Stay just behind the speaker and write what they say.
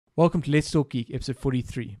Welcome to Let's Talk Geek, episode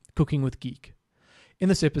 43, Cooking with Geek. In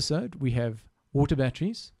this episode, we have water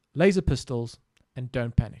batteries, laser pistols, and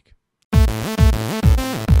don't panic.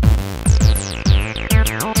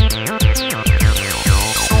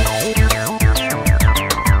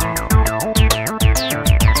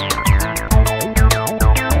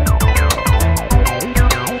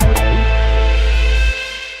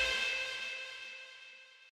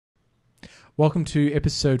 Welcome to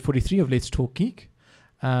episode 43 of Let's Talk Geek.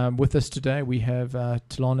 With us today, we have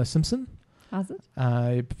Telana Simpson. How's it?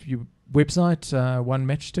 Your website,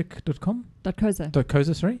 onematchstick.com.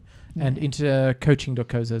 .coza, sorry. Yeah. And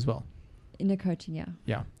intercoaching.coza as well. Inner coaching, yeah.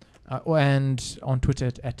 Yeah. And on Twitter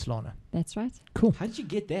at Telana. That's right. Cool. How did you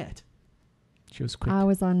get that? She was quick. I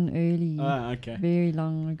was on early, Okay. very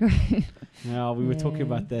long ago. Yeah, we were talking Yeah.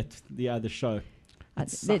 about that the other show.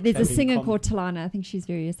 There's a having singer com- called Telana. I think she's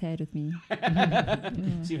very sad with me.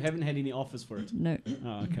 So you haven't had any offers for it? No.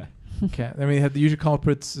 Oh, okay. Okay. Then we have the usual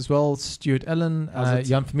culprits as well. Stewart Allen, How's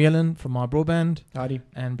it? Vermeulen from MyBroadBand, Howdy.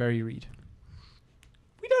 and Barry Reid.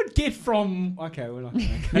 We don't get from... Okay, we're not...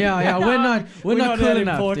 Okay. Yeah, we're not We're not cool that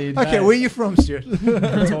enough, important. dude. Okay, where are you from, Stewart?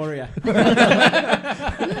 Victoria.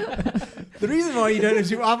 The reason why you don't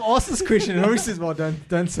is I've asked this question and always says, well,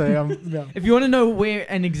 don't say. Yeah. If you want to know where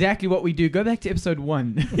and exactly what we do, go back to episode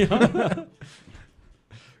 1.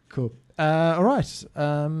 Cool. All right.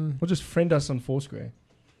 Or just friend us on Foursquare.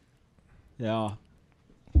 Yeah.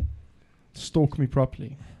 Stalk me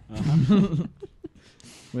properly. Uh-huh.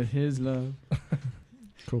 With his love.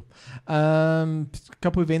 Cool. A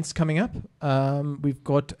couple of events coming up. We've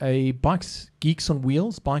got a Geeks on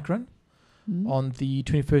Wheels bike run on the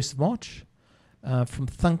 21st of March from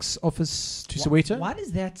Thunk's office to Soweto. Why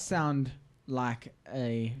does that sound like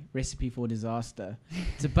a recipe for disaster?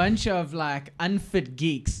 It's a bunch of like unfit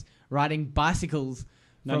geeks riding bicycles.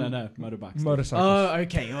 No, motorbikes. Motorcycles. Oh,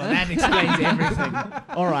 okay. Well, that explains everything.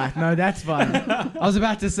 All right. No, that's fine. I was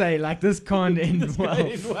about to say, like, this can't end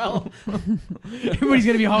well. Everybody's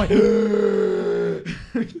going to be hard.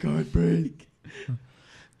 God, break.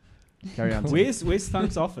 Carry on. Where's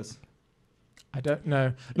Thunk's office? I don't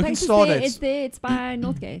know. Looking Thanks, star it's dates. there. It's by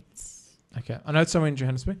Northgate. Okay. I know it's somewhere in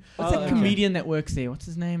Johannesburg. What's Oh, that okay. comedian that works there? What's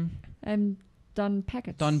his name? Don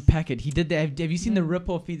Packett. Don Packett. He did that. Have you seen the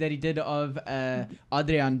rip-off that he did of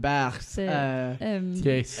Adrian Berg's?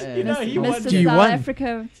 Yes. You know, he won. Mr. You South won.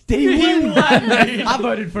 Africa. He won. I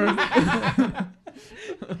voted for him.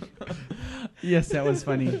 Yes, that was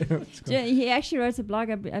funny. Yeah, he actually wrote a blog,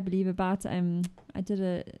 I believe, about I did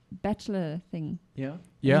a bachelor thing. Yeah.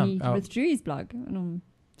 Yeah. And he withdrew his blog, and I'm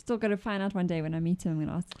still going to find out one day when I meet him. I'm going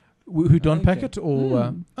to ask. Who, Don Okay. Packett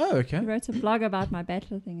or... oh, He okay. wrote a blog about my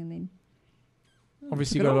bachelor thing, and then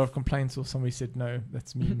Obviously took it got a lot off. of complaints or somebody said, no,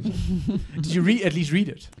 that's mean. Did you at least read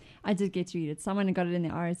it? I did get to read it. Someone got it in the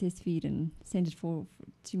RSS feed and sent it to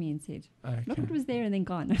me and said, Okay. look, it was there and then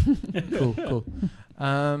gone. Cool.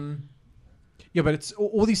 Yeah, but it's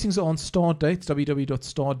all these things are on Star Dates,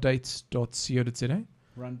 www.stardates.co.za.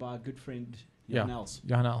 Run by a good friend, Yeah. Jan Els.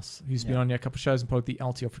 Johan Els, who's been Yeah. on here a couple of shows and part of the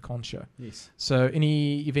LT Afrikaans show. Yes. So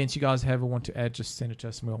any events you guys have or want to add, just send it to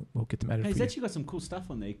us and we'll get them added Hey, for he's you. actually got some cool stuff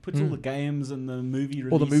on there. He puts all the games and the movie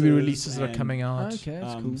releases. All the movie releases that are and, coming out. Okay,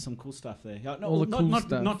 that's cool. Some cool stuff there. Yeah, no, All the cool not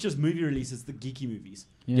stuff. Not just movie releases, the geeky movies.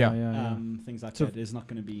 Yeah. Things like So- that. There's not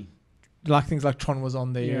going to be... Like things like Tron was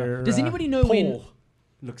on there. Does anybody know when? Paul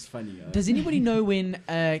looks funny. Does anybody know when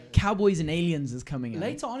Cowboys and Aliens is coming out?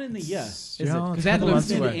 Later on in the year. Is it? Yeah, 'Cause that couple looks months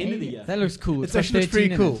near away. the end of the year. That looks cool. It's like actually looks pretty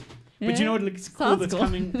 13 cool. in it. But you know what looks cool Sounds that's cool.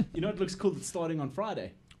 coming? You know what looks cool that's starting on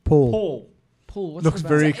Friday? Paul. Paul, what's Looks it about?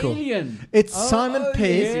 very It's an cool. Alien. It's Oh, Simon oh,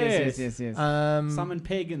 Pegg. Yes. Simon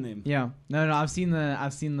Pegg in them. Yeah. No, I've seen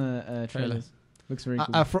the trailers. Looks very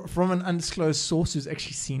cool. From an undisclosed source who's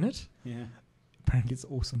actually seen it. Yeah. Apparently it's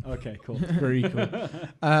awesome. Okay, cool. Very cool.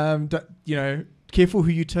 Careful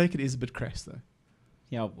who you take. It is a bit crass though.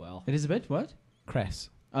 Yeah, well. It is a bit what? Crass.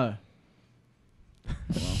 Oh.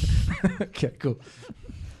 Okay, cool.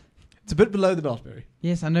 It's a bit below the belt, Barry.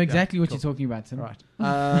 Yes, I know exactly what cool. you're talking about, Tim. Right.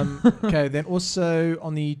 Okay, then also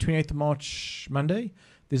on the 28th of March, Monday,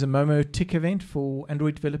 there's a Momo Tick event for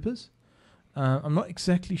Android developers. I'm not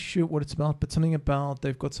exactly sure what it's about, but something about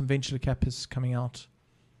they've got some venture capitalists coming out.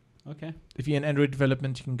 Okay. If you're in Android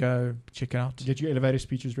development, you can go check it out. Get your elevator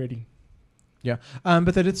speeches ready.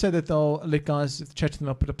 But they did say that they'll let guys chat to them,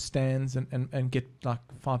 they'll put up stands and get like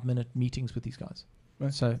 5-minute meetings with these guys.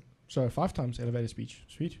 Right. So 5 times elevator speech.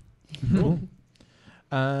 Sweet. cool.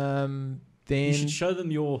 Then You should show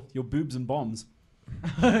them your boobs and bombs.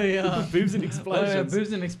 Yeah. Boobs and Oh, yeah, explosions.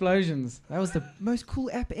 Boobs and Explosions. That was the most cool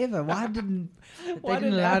app ever. Why didn't they Why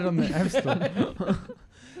didn't did allow it Apple- on the App Store?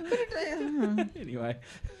 Anyway.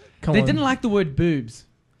 Come They on. didn't like the word boobs.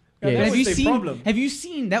 Yeah, Yes. that Have was you their seen? problem. Have you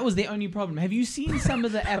seen? That was their only problem. Have you seen some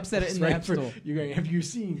of the apps that are in the Right App Store? You're going, have you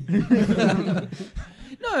seen?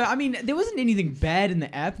 No, I mean there wasn't anything bad in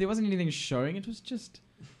the app. There wasn't anything showing. It was just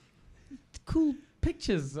cool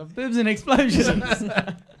pictures of boobs and explosions.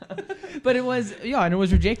 But it was and it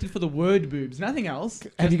was rejected for the word boobs. Nothing else.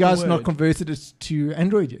 Have just you the guys not word. converted it to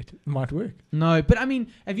Android yet? It might work. No, but I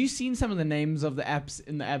mean, have you seen some of the names of the apps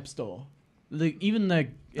in the App Store? Even the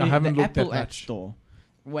haven't the looked that Apple App much. Store.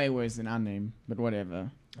 Way worse than our name, but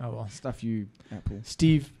whatever. Oh well. Stuff you, Apple.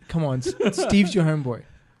 Steve, come on. Steve's your homeboy.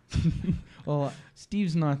 Well,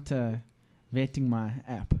 Steve's not vetting my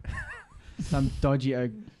app. Some dodgy,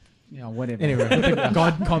 whatever. Anyway.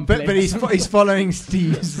 God complex. But he's following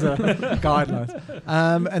Steve's guidelines.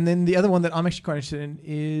 And then the other one that I'm actually quite interested in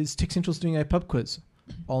is Tech Central's doing a pub quiz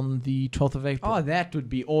on the 12th of April. Oh, that would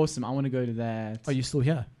be awesome. I want to go to that. Are you still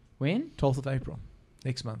here? When? 12th of April.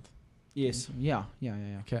 Next month. Yes. Yeah.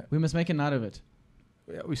 Okay. We must make a night of it.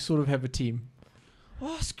 Yeah, we sort of have a team.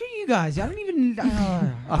 Oh, screw you guys. I don't even...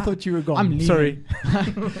 I thought you were gone. I'm leaving. Sorry.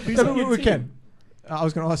 Who's No, on your we team? can. I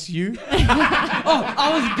was going to ask you. I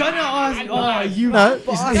was going to ask... Oh, you... No, his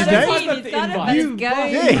Got name? a Why team. not He's the got it, invite? but You it's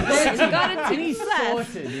going. Yes. He's got a team flat.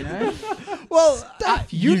 sorted, you know? Well,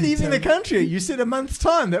 you you, leaving the Tim. country. You said a month's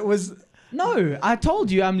time. That was... No, I told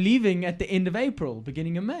you I'm leaving at the end of April,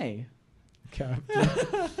 beginning of May. Okay.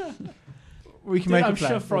 We can Dude, make I'm a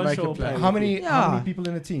plan. sure We'll make Francois a will plan. play. How many Yeah. people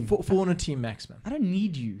in a team? Four on a team max, man. I don't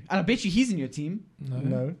need you. And I bet you he's in your team.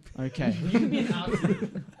 No. Okay. You can be in our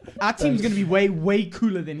team. Our team's going to be way, way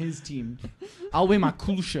cooler than his team. I'll wear my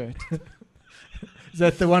cool shirt. Is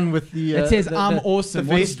that the one with the... It says, the, I'm the, awesome.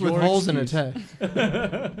 the What's vest with your holes in it, excuse?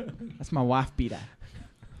 hey? That's my wife beater.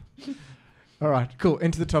 All right, cool.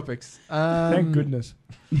 Into the topics. Thank goodness.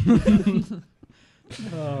 Okay,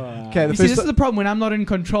 the You see, first... this is the problem. When I'm not in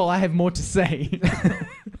control, I have more to say.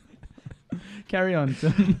 Carry on.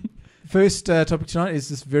 First topic tonight is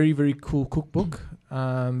this very, very cool cookbook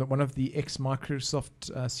that one of the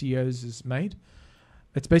ex-Microsoft CEOs has made.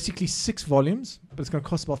 It's basically 6 volumes, but it's going to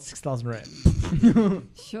cost about 6,000 Rand.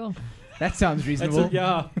 Sure. That sounds reasonable.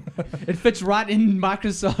 Yeah. It fits right in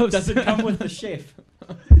Microsoft. Does it come with the chef?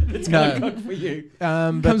 It's No. going to cook for you.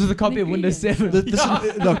 But Comes with a copy of Windows 7.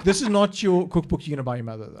 look, this is not your cookbook you're going to buy your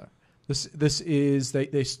mother, though. This is,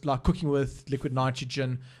 they like cooking with liquid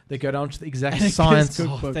nitrogen. They go down to the exact science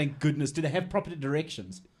of Oh, thank goodness. Do they have proper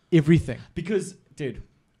directions? everything. Because, dude,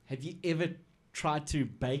 have you ever tried to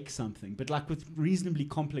bake something, but like with reasonably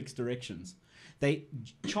complex directions? They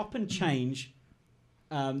chop and change.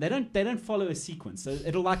 They don't follow a sequence. So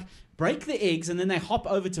it'll like break the eggs and then they hop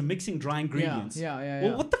over to mixing dry ingredients. Yeah.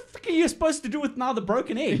 Well, what the fuck are you supposed to do with now the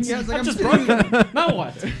broken eggs? Yeah, it's like I've I'm just broken. Now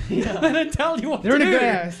what? They don't tell you what They're to in a do.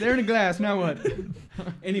 glass. They're in a glass. Now what?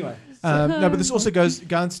 Anyway. No, but this also goes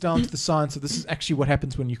down to the science of this is actually what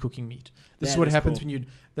happens when you're cooking meat. This is That what is happens cool. when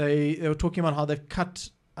they were talking about how they've cut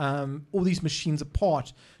all these machines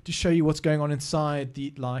apart to show you what's going on inside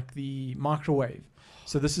the microwave.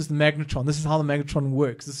 So this is the magnetron. This is how the magnetron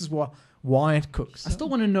works. This is why it cooks. I still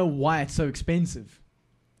want to know why it's so expensive.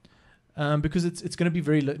 Because it's going to be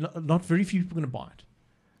very not very few people are going to buy it.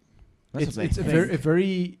 That's It's a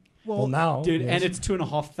very Well, now. Dude, yes. and it's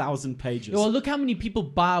 2,500 pages. Well, look how many people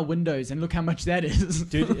buy Windows and look how much that is.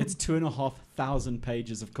 Dude, it's 2,500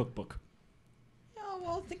 pages of cookbook. Yeah,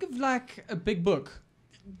 well, think of like a big book.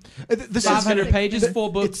 this 500 is pages,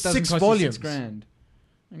 4 books, it's doesn't 6 cost volumes. you 6 grand.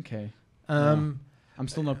 Okay. I'm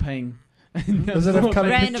still not paying. Does it have color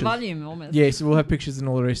Grand a pictures? volume almost. Yes, we'll have pictures and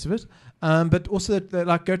all the rest of it. But also that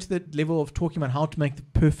like go to the level of talking about how to make the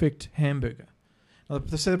perfect hamburger. Now,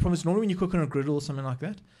 the problem is normally when you cook on a griddle or something like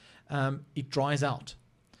that, it dries out.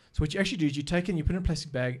 So what you actually do is you take it and you put in a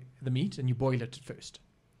plastic bag the meat and you boil it first.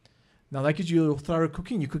 Now that gives you a thorough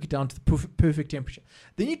cooking. You cook it down to the perfect temperature.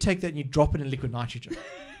 Then you take that and you drop it in liquid nitrogen.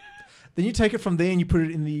 Then you take it from there and you put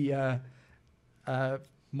it in the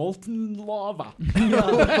Molten lava.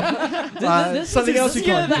 something else you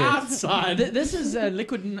can't the do. outside. This is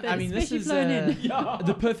liquid. I mean, this Especially is flown in.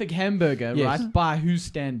 the perfect hamburger, Yes. right? By whose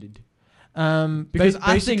standard? Because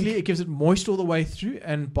I basically think- it gives it moist all the way through,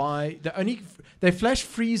 and they flash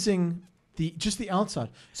freezing just the outside,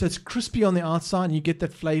 so it's crispy on the outside, and you get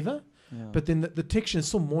that flavor. But then the texture is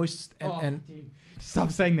still moist and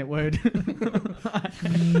Stop saying that word.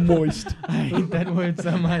 Moist. I hate that word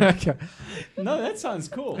so much. okay. No, that sounds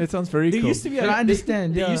cool. It sounds very There cool. used to be But I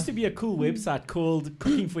understand, There yeah. used to be a cool website called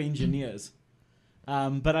Cooking for Engineers.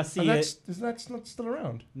 But I see That's not still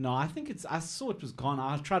around. No, I think I saw it was gone.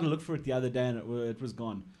 I tried to look for it the other day and it was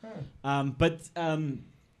gone. Oh.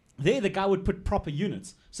 There the guy would put proper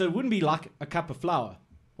units. So it wouldn't be like a cup of flour.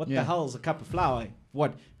 What Yeah. the hell is a cup of flour?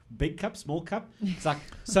 What? Big cup, small cup? It's like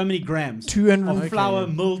so many grams 200 of okay, flour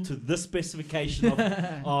yeah. milled to this specification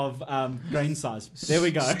of grain size. There we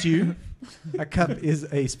go. Stew. A cup is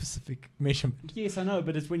a specific measurement. Yes, I know,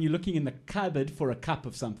 but it's when you're looking in the cupboard for a cup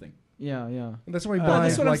of something. Yeah. And that's why we Oh, buy.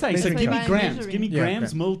 That's what I'm saying. So measuring give me By grams. measuring. Give me Yeah, grams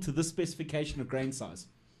okay. milled to this specification of grain size.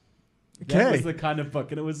 Okay. That was the kind of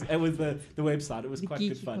book, and it was the website. It was The quite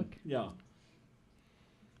good geeky fun. book. Yeah.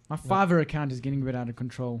 My Fiverr account is getting a bit out of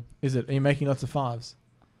control. Is it? Are you making lots of fives?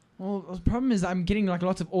 Well, the problem is I'm getting like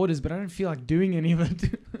lots of orders, but I don't feel like doing any of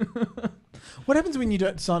it. What happens when you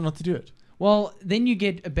don't decide not to do it? Well, then you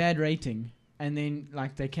get a bad rating, and then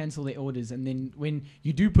like they cancel their orders, and then when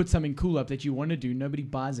you do put something cool up that you want to do, nobody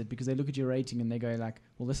buys it because they look at your rating and they go like,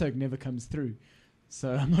 "Well, this oak never comes through,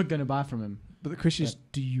 so I'm not going to buy from him." But the question is,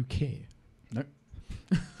 do you care?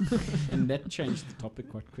 And that changed the topic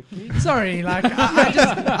quite quickly. Sorry, like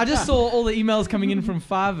I just saw all the emails coming in from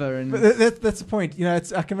Fiverr, and But that's the point. You know,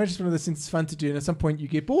 I can imagine some of those things is fun to do, and at some point you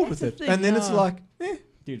get bored That's with the it, thing, and then it's yeah. like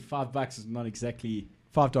Dude, $5 is not exactly.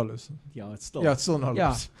 $5. Yeah, it's still. Yeah, it's still not. Yeah.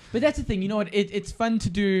 a lot. But that's the thing, you know what? It's fun to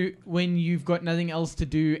do when you've got nothing else to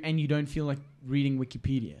do and you don't feel like reading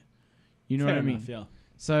Wikipedia. You know Fair what I mean? enough, yeah.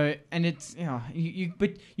 So, and it's,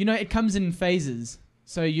 but you know, it comes in phases.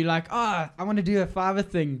 So you're like, I want to do a Fiverr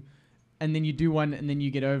thing. And then you do one and then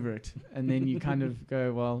you get over it. And then you kind of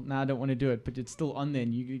go, well, no, I don't want to do it. But it's still on there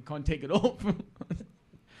and you can't take it off.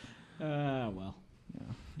 Well.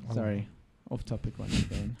 Yeah. Sorry. Off topic once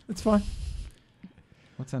again. It's fine.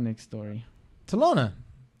 What's our next story? Telana.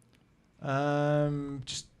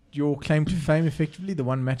 Just your claim to fame, effectively, the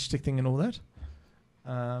one matchstick thing and all that.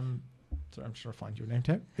 Sorry, I'm just trying to find your name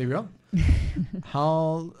tag. There we are.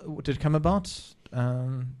 How did it come about?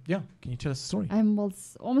 Yeah, can you tell us the story? Well,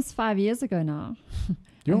 it's almost 5 years ago now.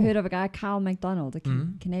 I heard of a guy, Kyle McDonald, a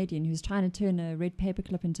Canadian, who was trying to turn a red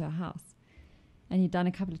paperclip into a house. And he'd done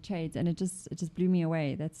a couple of trades, and it just blew me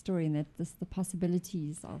away, that story, and the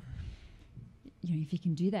possibilities of, if you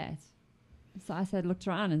can do that. So I looked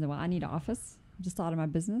around and said, well, I need an office. I just started my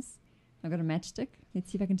business. I've got a matchstick.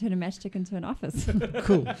 Let's see if I can turn a matchstick into an office.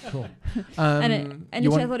 Cool. And I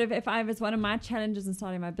thought if I was one of my challenges in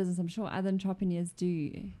starting my business, I'm sure other entrepreneurs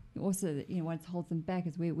do. Also, what holds them back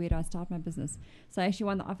is where do I start my business? So I actually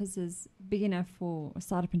want the offices big enough for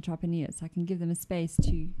startup entrepreneurs. So I can give them a space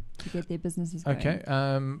to get their businesses going. Okay.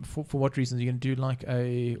 For what reasons are you going to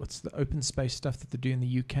do what's the open space stuff that they do in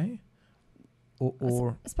the UK?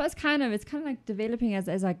 Or I suppose it's kind of like developing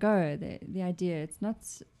as I go. The idea,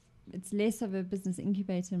 it's less of a business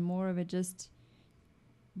incubator and more of a just,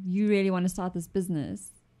 you really want to start this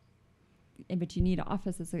business, but you need an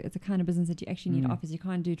office. It's a kind of business that you actually need an office. You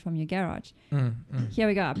can't do it from your garage. Here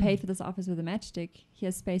we go. I paid for this office with a matchstick.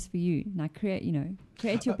 Here's space for you. Now create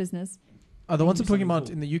your business. the ones I'm talking about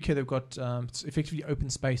cool. in the UK, they've got effectively open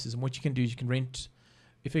spaces, and what you can do is you can rent.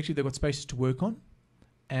 Effectively, they've got spaces to work on,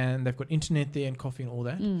 and they've got internet there and coffee and all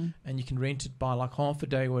that, and you can rent it by like half a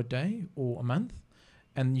day or a day or a month,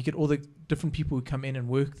 and you get all the different people who come in and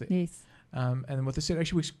work there. Yes. And what they said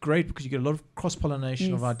actually works great because you get a lot of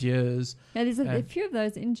cross-pollination of ideas. Yeah, there's a few of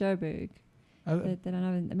those in Joburg Uh, that I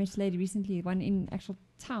know. I met a lady recently, one in actual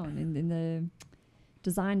town in the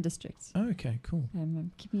design district. Oh, okay, cool. I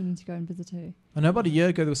keep meaning to go and visit her. I know about a year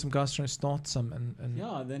ago there were some guys trying to start some, and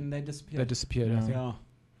Yeah, then they disappeared. they disappeared. I think. Yeah.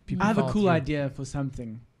 People I have a filed cool through. idea for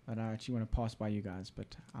something that I actually want to pass by you guys,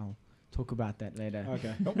 but I'll talk about that later.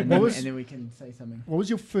 Okay. And then we can say something. What was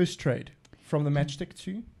your first trade from the matchstick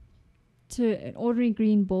to? To an ordinary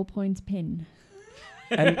green ballpoint pen.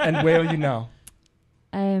 And where are you now?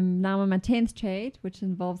 Now I'm on my 10th trade, which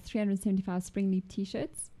involves 375 spring leaf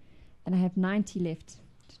t-shirts, and I have 90 left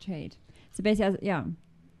to trade. So basically,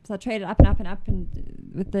 so I traded up and up and up,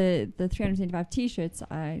 and with the 375 t-shirts,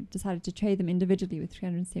 I decided to trade them individually with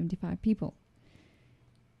 375 people.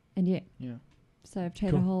 And Yeah. so I've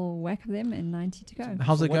traded Cool. a whole whack of them and 90 to go.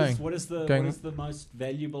 How's it going? What is the most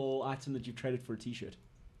valuable item that you've traded for a t-shirt?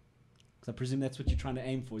 Because I presume that's what you're trying to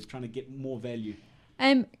aim for, is trying to get more value.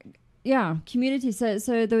 Community. So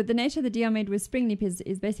the nature of the deal I made with Springleap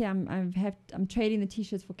is basically I'm trading the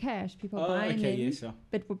t-shirts for cash. People are buying them. Yes, yeah.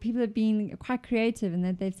 But what people have been quite creative in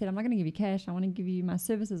that they've said, I'm not going to give you cash. I want to give you my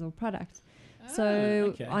services or product.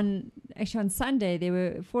 So on Sunday, there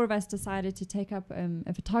were 4 of us decided to take up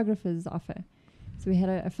a photographer's offer. So we had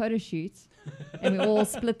a photo shoot, and we all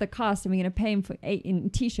split the cost, and we're going to pay him for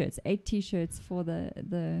 8 t-shirts for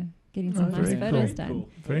the getting some nice very photos cool. done. Cool.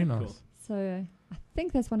 Very Cool. nice. So I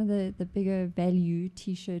think that's one of the bigger value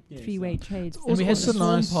t-shirt Yes, 3-way trades. And we had also the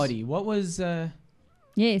lawn nice- party. What was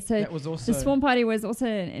Yeah, so That was also the Swarm Party was also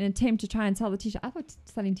an attempt to try and sell the t-shirt. I thought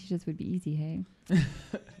selling t-shirts would be easy, hey?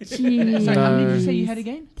 Jeez. Sorry, how many did you say you had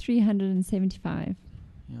again? 375.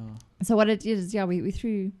 Yeah. So what it is, we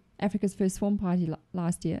threw Africa's first Swarm Party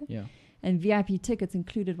last year. Yeah. And VIP tickets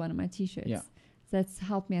included one of my t-shirts. Yeah. So that's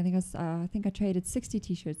helped me. I think I traded 60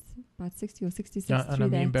 t-shirts, about 60 or 66 Yeah, through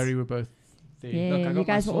and me that. and Barry were both there. Yeah, Look, I you got my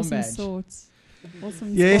guys were Swarm awesome badge. sorts.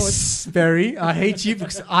 Awesome Yes, sports. Barry, I hate you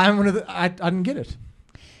because I'm one of the. I didn't get it.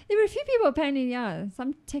 There were a few people apparently,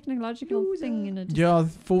 some technological thing in it. Yeah,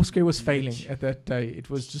 Foursquare was failing at that day. It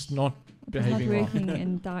was just not It was not behaving well. working,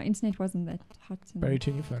 and our internet wasn't that hot. and- Barry,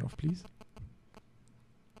 turn your phone off, please.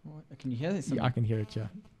 What? Can you hear this? Yeah, I can hear it. Yeah.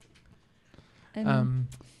 and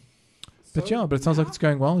But it sounds like it's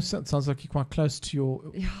going well. It sounds like you're quite close to your.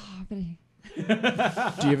 yeah, but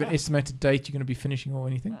Do you have an estimated date you're going to be finishing or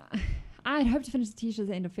anything? I'd hoped to finish the t-shirts at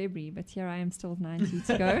the end of February, but here I am still with 90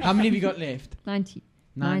 to go. How many have you got left? 90.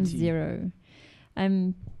 90.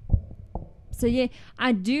 90. So yeah,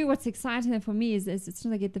 I do. What's exciting for me is as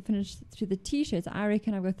soon as I get the finish through the t-shirts, I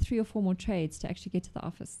reckon I've got 3 or 4 more trades to actually get to the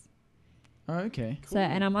office. Oh, okay. So,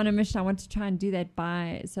 and I'm on a mission. I want to try and do that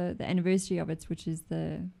by the anniversary of it, which is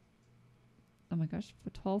the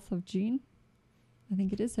 12th of June, I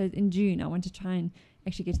think it is. So in June, I want to try and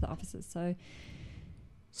actually get to the offices.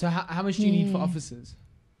 So how much do you need for Yeah. offices?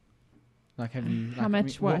 Like, have you? How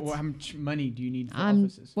much what? How much money do you need for I'm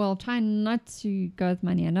offices? trying not to go with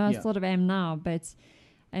money. I know Yeah. I sort of am now, but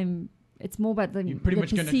it's more about the, You're pretty the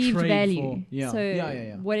much gonna perceived trade value. for- yeah. So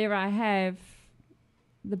Yeah. whatever I have,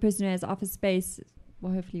 the person who has office space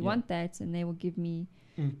will hopefully Yeah. want that, and they will give me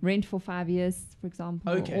Mm. rent for 5 years, for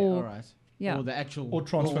example. Okay, or all right. yeah, Or the actual Or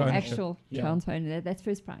transfer or ownership. actual Yeah. transfer. only. That's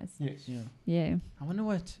first prize. Yes. Yeah. Yeah. I wonder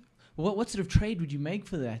what sort of trade would you make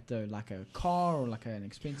for that though? Like a car or like an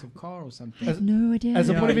expensive car or something? I have no idea. As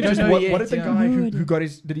a Yeah, point of you don't interest, know what yet, did the yeah. guy No who idea. got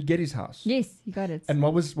his? Did he get his house? Yes, you got it. And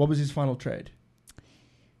what was his final trade?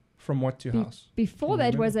 From what to house? Before Can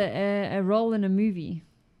you that was a role in a movie.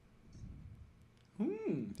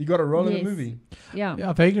 He got a role in a Yes. movie. Yeah. Yeah,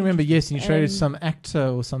 I vaguely remember. Yes, and you traded Um, some actor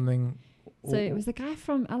or something. So it was the guy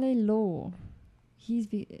from LA Law.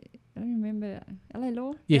 I don't remember LA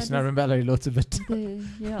Law. Yes, That and I was remember lots of it. yeah,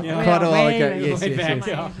 Yeah. way Quite a out- while way ago, back. yes, Way yes, back,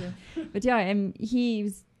 yes. yeah. But yeah, he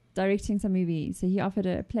was directing some movie, so he offered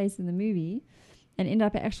a place in the movie, and ended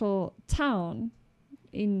up an actual town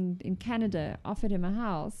in Canada offered him a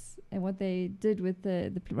house. And what they did with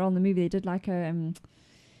the role in the movie, they did like a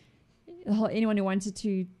anyone who wanted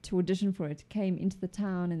to audition for it came into the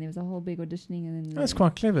town, and there was a whole big auditioning, and then That's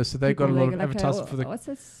quite clever. So they got a lot of advertising for what's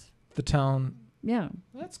this? the town. Yeah.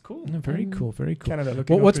 That's cool. No, very Um, cool, very cool. Canada.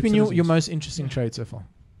 looking What's after been its your citizens. most interesting trade so far?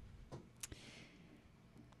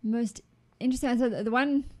 Most interesting. So the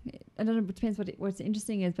one, I don't know, it depends what's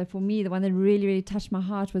interesting is, but for me, the one that really, really touched my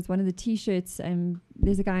heart was one of the T-shirts.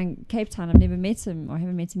 There's a guy in Cape Town. I've never met him, or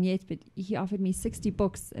haven't met him yet, but he offered me 60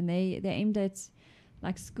 books, and they're aimed at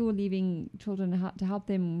like school-leaving children to help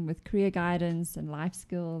them with career guidance and life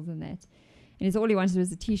skills and that. And all he wanted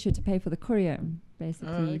was a T-shirt to pay for the courier,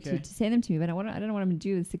 basically, okay. to send them to me. But I don't know what I'm going to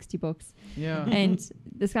do with 60 books. Yeah. And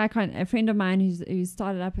this guy, a friend of mine who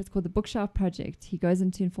started up, it's called the Bookshelf Project. He goes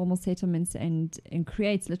into informal settlements and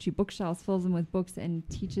creates literally bookshelves, fills them with books, and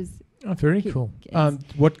teaches. Oh, very Ki- cool. kids.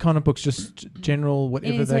 What kind of books? Just general,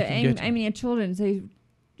 whatever And so they can get. aiming at children. So,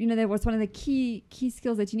 that was one of the key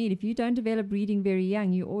skills that you need. If you don't develop reading very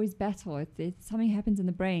young, you always battle. Something happens in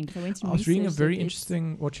the brain. So I went and I was reading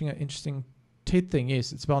researched watching an interesting TED thing.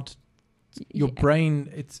 Yes, it's about your Yeah. brain.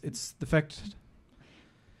 It's the fact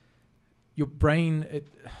your brain. I'm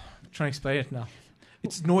trying to explain it now.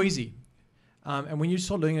 It's noisy, and when you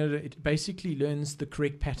start learning it, it basically learns the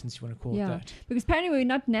correct patterns. You want to call Yeah. it that. Because apparently we're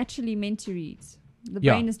not naturally meant to read. The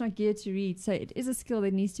Yeah. brain is not geared to read. So it is a skill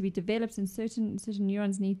that needs to be developed, and certain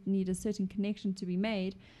neurons need a certain connection to be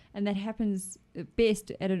made, and that happens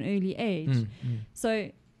best at an early age.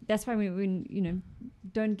 So that's why when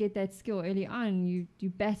don't get that skill early on, you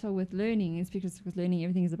battle with learning. It's because learning,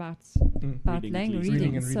 everything is about Reading, language, at least.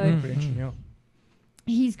 reading. Reading and So reading comprehension, yeah.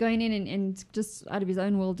 he's going in and just out of his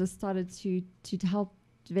own will just started to help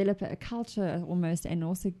develop a culture almost, and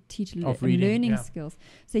also teach Of reading, learning yeah. skills.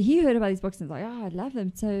 So he heard about these books and was like, I love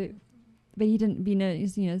them. So, but he didn't be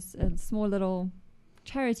a small little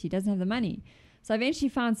charity, doesn't have the money. So I eventually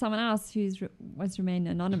found someone else who's wants to remain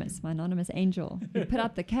anonymous, my anonymous angel, who put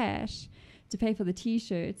up the cash to pay for the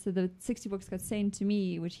T-shirts. So the 60 books got sent to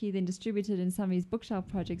me, which he then distributed in some of his bookshelf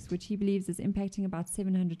projects, which he believes is impacting about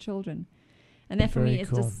 700 children. And that for Very me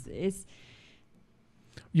cool. is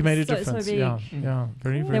You made a So difference. big. Yeah, yeah,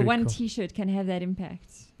 very, very That one cool. T-shirt can have that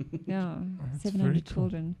impact. Yeah, That's 700 very cool.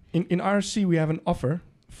 children. In IRC, we have an offer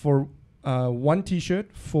for one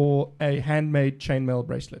T-shirt for a handmade chainmail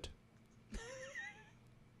bracelet.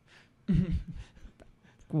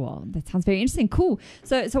 Well, that sounds very interesting. Cool.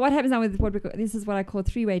 So what happens now with this is what I call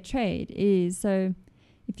three-way trade. Is so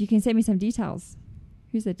if you can send me some details.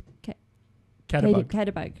 Who's it?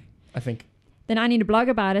 Caterbug. I think. Then I need a blog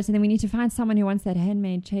about it, and then we need to find someone who wants that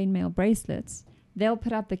handmade chainmail bracelets. They'll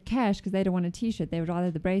put up the cash because they don't want a T-shirt. They would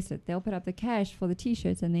rather the bracelet. They'll put up the cash for the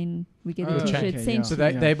T-shirts, and then we get the Okay, T-shirts sent. So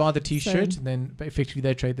to they buy the T-shirt, So- and then effectively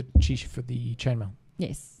they trade the T-shirt for the chainmail.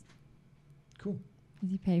 Yes. Cool.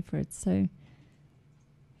 You pay for it. So.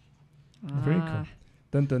 Very cool.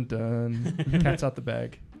 Dun dun dun. Cat's out the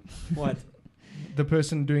bag. What? The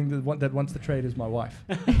person doing the one that wants the trade is my wife.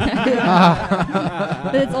 But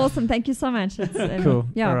it's awesome. Thank you so much. It's, Cool.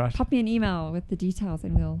 Yeah, All right. pop me an email with the details,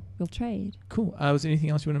 and we'll trade. Cool. Was there anything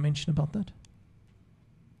else you want to mention about that?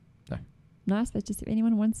 Nice, but just if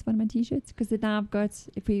anyone wants one of my T-shirts, because now I've got.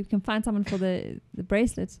 If we can find someone for the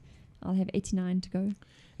bracelet, I'll have 89 to go.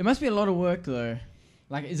 It must be a lot of work though.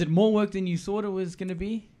 Like, is it more work than you thought it was going to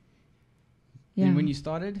be? Yeah. Than when you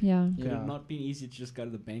started? Yeah. Could it not been easier to just go to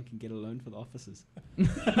the bank and get a loan for the offices?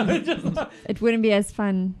 It wouldn't be as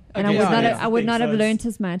fun, and Okay, I would yeah, not. that's I the would thing. not So have it's- learnt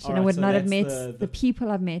as much, and I alright, would so not have that's met the the people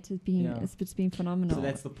I've met. It's been Yeah. it's been phenomenal. So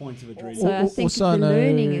that's the point of it, really. So I think Also, the no-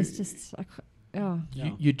 learning is just like, Yeah.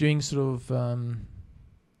 You're doing sort of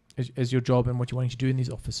as your job and what you're wanting to do in these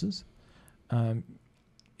offices.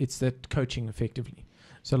 It's that coaching effectively.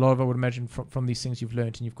 So a lot of I would imagine from these things you've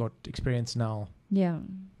learned and you've got experience now yeah.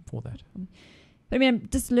 for that. But I mean, I'm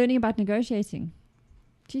just learning about negotiating.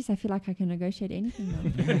 Jeez, I feel like I can negotiate anything now.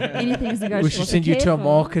 Anything is negotiable. We should So send you to a careful.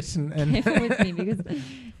 market and Careful with me because,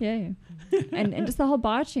 yeah. And just the whole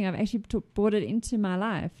bartering, I've actually brought it into my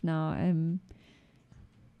life now.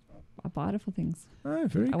 I barter for things. oh,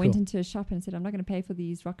 very I cool. went into a shop and said, I'm not going to pay for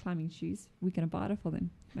these rock climbing shoes. We're going to barter for them.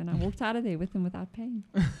 And I walked out of there with them without paying.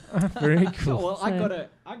 Very So, cool. well, So-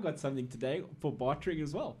 I got something today for bartering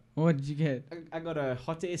as well. What did you get? I got a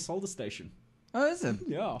hot air solder station. Oh, is it?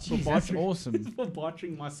 Yeah, Jeez, that's bartering. awesome. For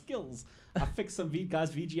bartering my skills. I fixed some guys'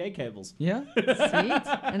 VGA cables. Yeah? Sweet. And that's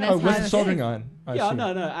Oh, how with I soldering said. iron. I Yeah, assume. no,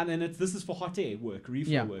 and then this is for hot air work,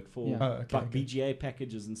 refill Yeah. work for Yeah. Oh, okay, like okay. VGA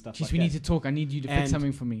packages and stuff Jeez, like we that. need to talk. I need you to And- fix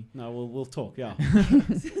something for me. No, we'll talk. Yeah.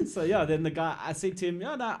 So yeah, then the guy, I said to him,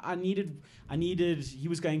 yeah, no, I needed. He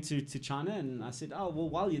was going to China, and I said, oh well,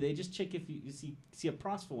 while you're there, just check if you see a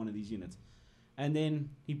price for one of these units, and then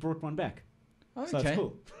he brought one back. Oh, So okay. it's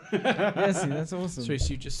cool. Yeah, see, that's awesome. So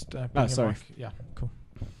you just bring Oh, a sorry. mic. Yeah, cool.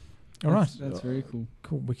 All right, That's very cool.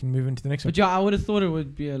 cool. We can move into the next one. But yeah, I would have thought it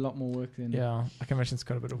would be a lot more work than. Yeah, I can imagine it's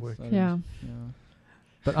got a bit of work. So, Yeah, yeah.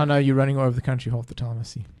 But I know you're running all over the country half the time. I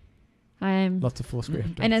see I am. lots of Foursquare.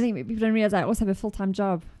 Mm. And I think people don't realize I also have a full-time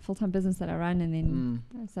job, full-time business that I run. And then,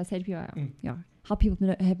 Mm. so I say to people, Mm. yeah, help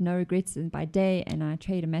people have no regrets by day, and I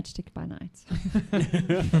trade a matchstick by night.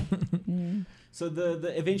 Yeah. So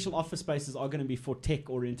the eventual office spaces are going to be for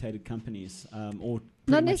tech-orientated companies, or pretty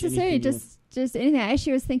Not much necessarily, anything just anything. I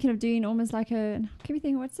actually was thinking of doing almost like can we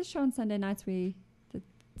think, what's the show on Sunday nights where the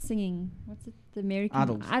singing, what's it, the American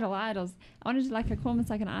Idols. Idols. I wanted to like almost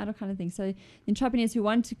like an idol kind of thing. So the entrepreneurs who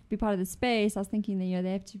want to be part of the space, I was thinking that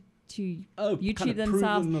they have to YouTube kind of prove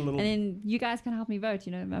themselves, them a little. and then you guys can help me vote.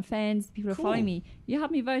 My fans, people who are Cool. following me, you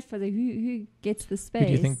help me vote for who gets the space. Who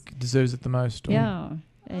do you think deserves it the most? Or- Yeah,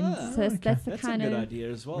 and so that's the that's a kind good of idea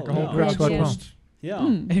as well. Like a whole yeah. great Squad idea. round. Yeah.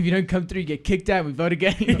 Mm. And if you don't come through, you get kicked out. We vote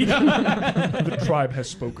again. The tribe has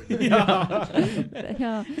spoken. yeah,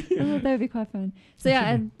 that would be quite fun. So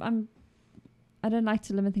yeah, I don't like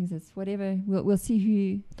to limit things. It's whatever. We'll see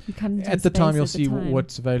who comes into At the time, space you'll at the see time.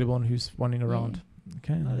 what's available and who's wanting around.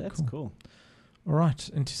 Okay, Oh, that's cool. All right,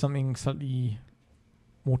 into something slightly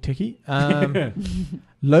more techie.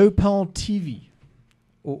 Low power TV,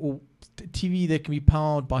 or TV that can be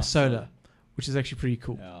powered by solar, which is actually pretty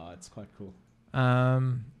cool. Yeah, it's quite cool.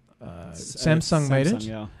 Samsung made it.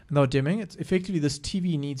 Yeah. And they were demoing it. Effectively, this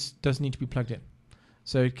TV does need to be plugged in,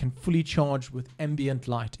 so it can fully charge with ambient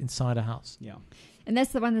light inside a house. Yeah. And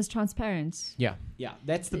that's the one that's transparent. Yeah,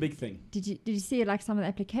 that's the big thing. Did you see like some of the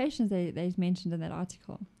applications they mentioned in that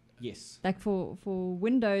article? Yes. Like for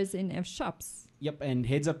windows of shops. Yep, and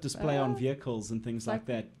heads-up display on Ah. vehicles and things like Like-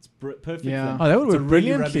 that. It's perfect. Yeah. for- Oh, that would it's a work really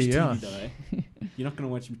brilliantly. rubbish Yeah. TV, though, eh? You're not going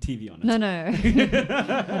to watch TV on it. No. Well,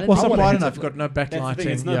 I it's not wanna bright hit enough. it. You've got no That's the backlight. thing.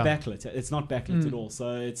 It's not yeah. backlit. It's not backlit at all.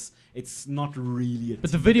 So it's not really.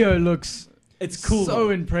 But the video looks it's cool. so though.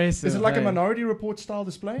 impressive. Is it like a hey? Minority Report style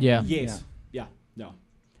display? Yeah. Yes. Yeah. No.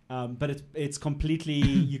 But it's completely,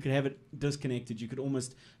 you could have it disconnected. You'd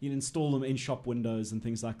install them in shop windows and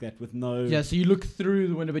things like that with no... Yeah, so you look through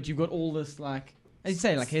the window, but you've got all this, like, as you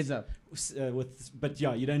say, like heads up. But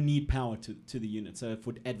yeah, you don't need power to the unit. So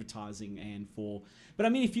for advertising and for... But I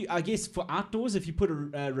mean, I guess for outdoors, if you put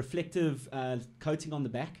a reflective coating on the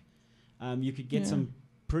back, you could get some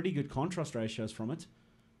pretty good contrast ratios from it.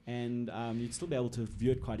 And you'd still be able to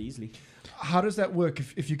view it quite easily. How does that work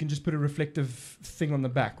if you can just put a reflective thing on the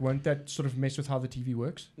back? Won't that sort of mess with how the TV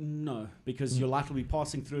works? No, because your light will be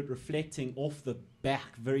passing through it, reflecting off the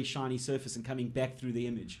back, very shiny surface and coming back through the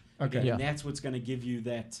image. Okay. And that's what's going to give you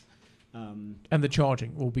that... and the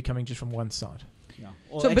charging will be coming just from one side. Yeah.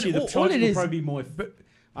 Or So, actually, but the all charging it will is- probably be more...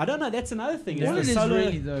 I don't know, that's another thing. All Is it the is solar-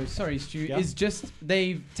 really, though, sorry, Stu, is just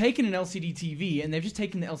they've taken an LCD TV and they've just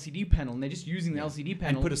taken the LCD panel and they're just using the LCD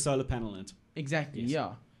panel. And put a solar panel in it. Exactly, Yes.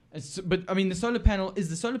 yeah. But, I mean, the solar panel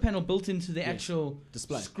built into the Yes. actual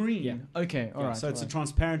Display. screen? Yeah. Okay, all right. So it's a all right.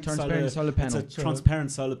 transparent solar panel. It's a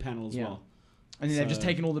transparent solar panel as Yeah. well. And then they've just so-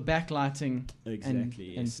 taken all the backlighting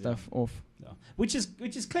Exactly. and yes, stuff off. yeah. Which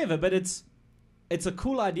is clever, but it's a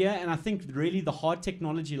cool idea, and I think really the hard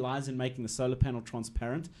technology lies in making the solar panel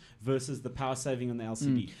transparent versus the power saving on the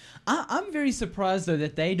LCD. I'm very surprised though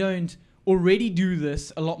that they don't already do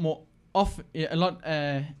this a lot more often.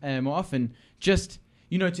 More often, just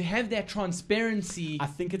to have that transparency. I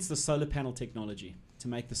think it's the solar panel technology to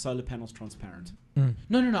make the solar panels transparent. No.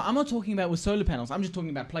 I'm not talking about with solar panels. I'm just talking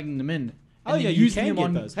about plugging them in. Oh and yeah, then you using can them get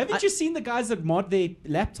on those. Haven't you seen the guys that mod their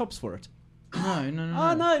laptops for it? No.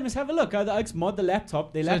 Oh no, you must have a look. The Oaks mod the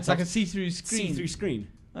laptop. Their So laptop. it's like a see-through screen. see-through screen.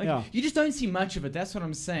 Okay. Yeah. You just don't see much of it. That's what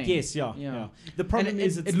I'm saying. Yes, yeah. The problem And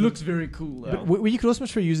is it looks very cool. Though. But where you could also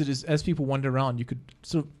try to use it is as people wander around, you could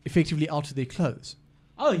sort of effectively alter their clothes.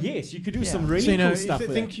 Oh yes, you could do some So, really cool if stuff they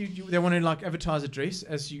with think it. they want to like advertise a dress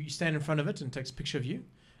as you stand in front of it and takes a picture of you,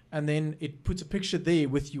 and then it puts a picture there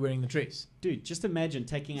with you wearing the dress. Dude, just imagine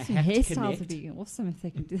taking a Some hacked hairstyles would Connect. be awesome if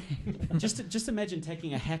they could do that. just imagine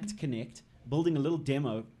taking a hacked Connect, building a little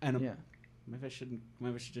demo, and Yeah. maybe I should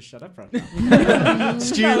just shut up right now.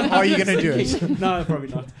 Stu, are you going to do it? No, probably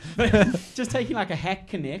not. But just taking like a hack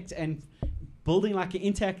Connect and building like an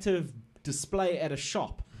interactive display at a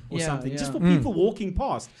shop or Yeah, something, just yeah. for people walking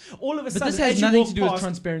past. All of a But sudden, this has as you nothing walk to do with past-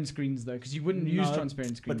 transparent screens, though, because you wouldn't use No,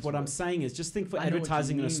 transparent screens. But what for I'm it. saying is, just think for I know what you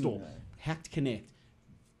advertising in a mean, store. though. Hacked Connect,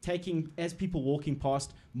 taking as people walking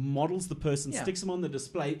past, models the person, Yeah. sticks them on the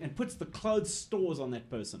display, and puts the clothes stores on that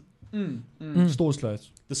person. Stores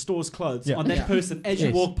clothes. The store's clothes Yeah. on that Yeah. person as you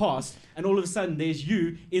Yes. walk past, and all of a sudden there's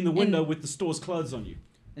you in the window with the store's clothes on you.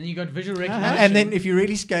 And you got visual recognition. And then if you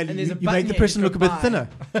really scale it, And there's you a make button the here, person you look a go bit buy. thinner.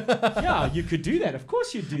 Yeah, you could do that. Of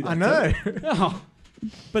course you'd do that. I know. Yeah.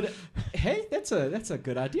 But hey, that's a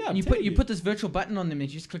good idea. And you put this virtual button on them and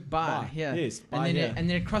you just click buy. Buy. Here. Yes, buy and then here. and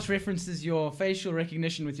then it cross references your facial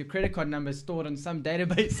recognition with your credit card number stored on some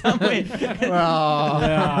database somewhere.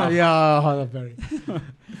 Yeah, very.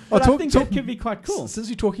 But I think that could be quite cool. Since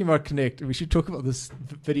we're talking about Connect, we should talk about this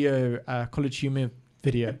video, College Humor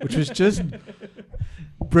video, which was just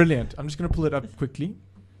brilliant. I'm just going to pull it up quickly.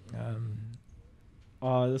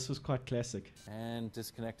 Oh, this was quite classic. And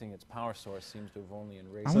disconnecting its power source seems to have only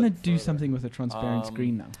enraged I want to it do further. something with a transparent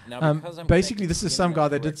screen now. Now, because I'm Basically, connected this to is the some guy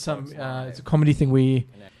internet that where did it some. comes live, It's a comedy thing where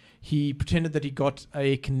connect. he pretended that he got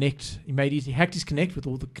a Connect. He hacked his Connect with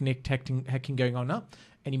all the Connect hacking going on now,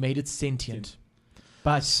 and he made it sentient.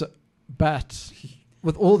 But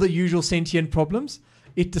with all the usual sentient problems,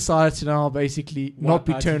 it decided to now basically not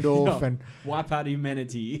be out turned off, no. and Wipe out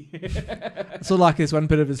humanity. so like there's one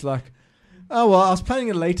bit of it's like, oh well, I was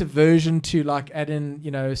planning a later version to like add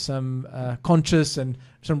in some conscious and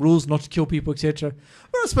some rules not to kill people, etc.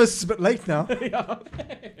 Well, I suppose it's a bit late now.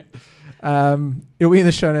 It'll be in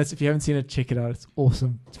the show notes. If you haven't seen it, check it out. It's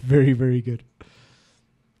awesome. It's very, very good.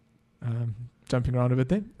 Jumping around a bit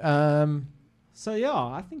there. So yeah,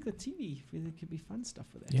 I think the TV really could be fun stuff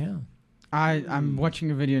with that. Yeah. I'm watching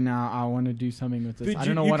a video now. I want to do something with this. But I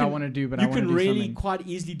don't know you what I can- want to do, but I You want to can do really something. quite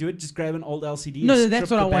easily do it. Just grab an old LCD. No, and that's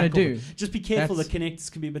strip what I the wanna back off do. it. Just be careful. The That's-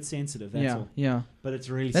 connectors can be a bit sensitive. That's Yeah, all. yeah. But it's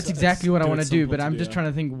really. That's so- exactly what I do it want to do, simple but I'm do, just yeah. trying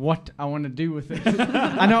to think what I want to do with it.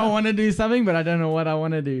 I know I want to do something, but I don't know what I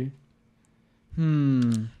want to do.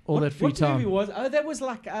 All that free what time. movie was? Oh, that was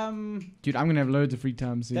like Dude, I'm gonna have loads of free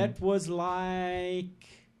time soon. That was like.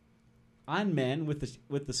 Iron Man with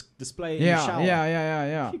the display in the Yeah, shower.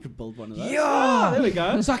 yeah. You could build one of those. Yeah, there we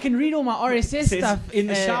go. So I can read all my RSS Says stuff in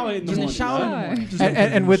the shower in the morning, shower in the right? morning. Just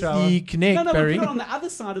And with shower. the Connect, No, Barry, put it on the other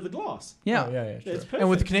side of the glass. Yeah. Oh, yeah, sure. That's perfect. and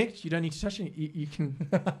with the Connect, you don't need to touch it. You can.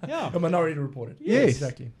 yeah. A minority reported. Yes.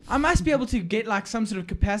 Exactly. I must be able to get like some sort of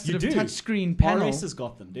You capacitive do. touchscreen panel. RS has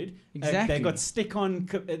got them, dude. Exactly. They got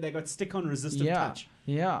stick-on resistive touch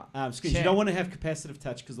Yeah. screens. You don't want to have capacitive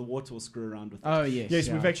touch because the water will screw around with it. Oh yes. Yes,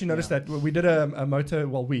 yeah, we've actually noticed yeah. that. We did a motor.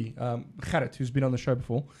 Well, Gerrit, who's been on the show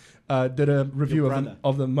before, did a review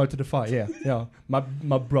of the Motor Defy. Yeah.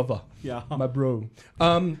 My brother, Yeah. my bro.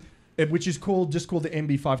 Which is called the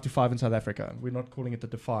MB525 in South Africa. We're not calling it the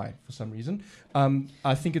Defy for some reason.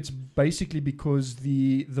 I think it's basically because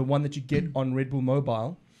the one that you get on Red Bull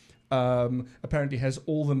Mobile apparently has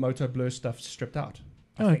all the Moto Blur stuff stripped out.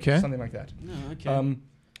 I think, Okay. something like that. Oh, okay.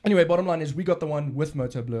 Anyway, bottom line is we got the one with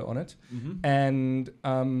Moto Blur on it, and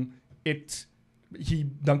he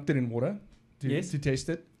dunked it in water to test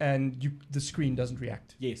it, and the screen doesn't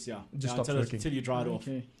react. Yes, yeah. It just stops working. Until you dry it off.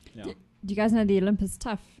 Okay. Yeah. Do you guys know the Olympus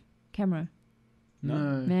Tough camera? No.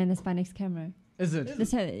 Man, that's my next camera. Is it?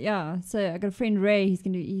 So I got a friend Ray.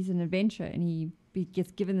 He's an adventurer, and he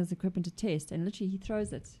gets given this equipment to test, and literally he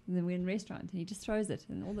throws it. And then we're in a restaurant, and he just throws it,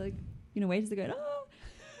 and all the waiters are going, oh.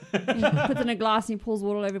 And he puts it in a glass, and he pulls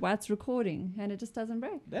water all over while it's recording, and it just doesn't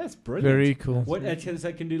break. That's brilliant. Very cool. What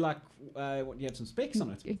so can do like you have some specs on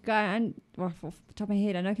it. A guy, off the top of my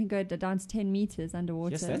head, I know it can go down to 10 meters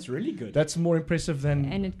underwater. Yes, that's really good. That's more impressive than.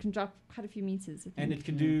 And it can drop quite a few meters. I think. And it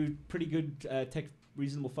can do pretty good take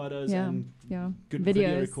reasonable photos and good Videos,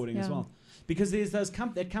 video recording as yeah. well. Because there's that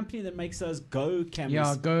company that makes those Go cameras.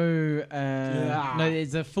 Yeah, Go. No,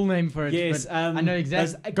 there's a full name for it. Yes, but I know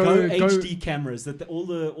exactly. Go HD cameras that all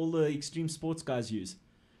the extreme sports guys use,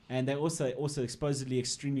 and they're also supposedly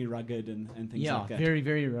extremely rugged and things like that. Very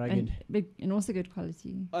very rugged. And also good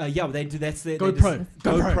quality. They do. That's their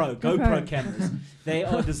GoPro cameras. They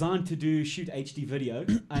are designed to shoot HD video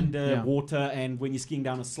under water and when you're skiing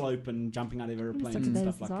down a slope and jumping out of airplanes and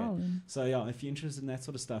stuff like that. So if you're interested in that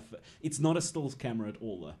sort of stuff, it's not a stills camera at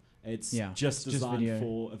all. Though. It's just designed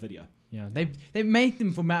for a video. Yeah, they make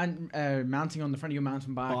them for mounting on the front of your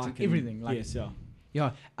mountain bike and everything. Like, yes, yeah.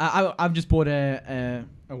 Yeah, I've just bought a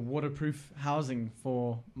waterproof housing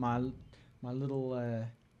for my little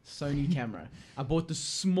Sony camera. I bought the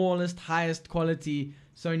smallest, highest quality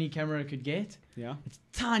Sony camera I could get. Yeah, it's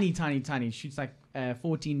tiny. It shoots like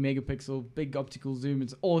 14 megapixel, big optical zoom.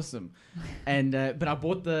 It's awesome. And but I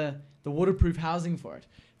bought the waterproof housing for it.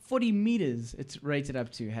 40 meters it's rated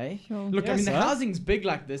up to. Hey, Sure. Look, Yeah, I mean so the housing's big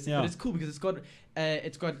like this, Yeah. but it's cool because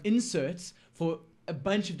it's got inserts for a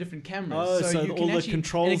bunch of different cameras. Oh, so you all can the actually,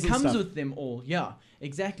 controls and it and comes stuff. with them all. Yeah,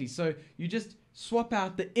 exactly. So you just swap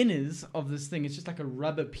out the inners of this thing. It's just like a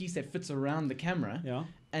rubber piece that fits around the camera. Yeah.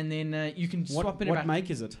 And then you can swap it What about make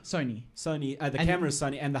is it? Sony. Sony. The And camera is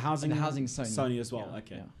Sony, and the housing. And the housing's Sony. Sony as well. Yeah,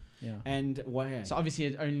 Okay. Yeah. And why? So obviously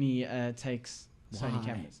it only takes Sony Why?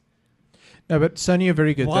 cameras. No, but Sony are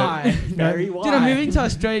very good. Why? Barry, why? Dude, I'm moving to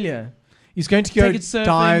Australia. He's going to Take go it surfing.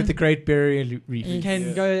 dive the Great Barrier Reef. You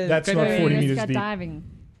can go. That's go not to- 40 let's meters go deep. diving.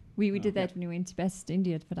 We did that when we went to Bassett,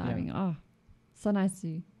 India for diving. Oh, so nice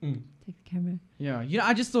to take the camera. Yeah,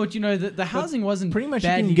 I just thought the housing wasn't Pretty much you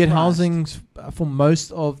badly can get priced. housings for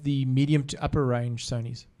most of the medium to upper range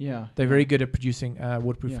Sonys. Yeah, They're very good at producing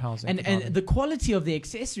waterproof Yeah. housing. for And diving. the quality of the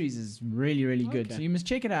accessories is really, really good. Okay. So you must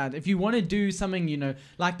check it out. If you want to do something,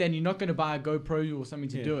 like that, and you're not going to buy a GoPro or something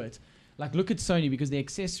to do it. Like, look at Sony because the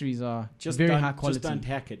accessories are very high quality. Just don't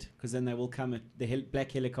hack it, because then they will come.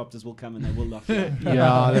 Black helicopters will come and they will lock you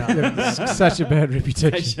up. that's such a bad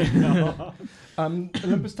reputation.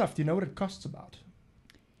 Olympus Tough, do you know what it costs about?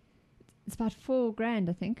 It's about $4,000,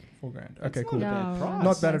 I think. $4,000. Okay, cool. Bad price.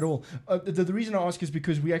 Not bad at all. The reason I ask is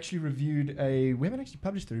because we actually reviewed we haven't actually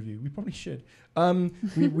published the review. We probably should.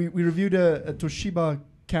 We reviewed a Toshiba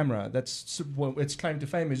camera that's its claim to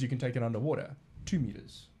fame is you can take it underwater, 2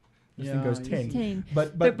 meters. This thing goes 10.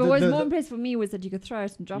 But what was more impressive for me was that you could throw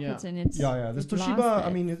it and drop it, and it's This it Toshiba, lasts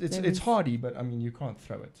I mean, that. it's hardy, but I mean, you can't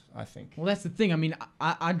throw it. I think. Well, that's the thing. I mean,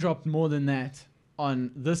 I dropped more than that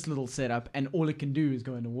on this little setup, and all it can do is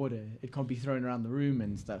go in the water. It can't be thrown around the room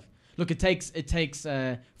and stuff. Look, it takes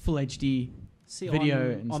full HD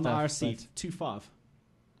video and on stuff. the IRC 2.5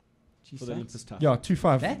 for the Olympus Tough. Yeah,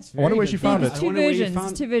 2.5. That's I wonder very where good. she found There's it. two versions.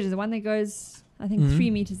 There's two versions. The one that goes, I think,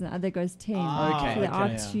 3 meters, and the other goes 10. Okay. So there are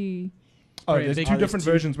Yeah. two. Oh, Very there's big. two Oh, there's different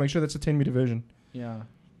two. versions. Make sure that's a 10-meter version. Yeah.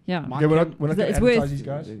 Yeah. My Yeah, we're cam- not going to It's advertise worth- these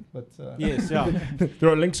guys, but Yes, yeah. there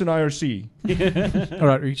are links in IRC. All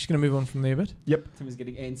right, we're just going to move on from there a bit. Tim's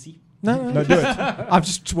getting antsy. No, do it. I'm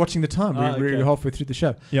just watching the time. We're okay. halfway through the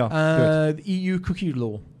show. Yeah, The EU cookie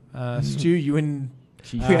law. Stu, you and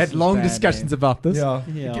Jesus, we had long bad, discussions eh? about this. Yeah.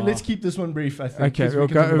 Yeah. Okay, let's keep this one brief, I think. Okay, 'cause we'll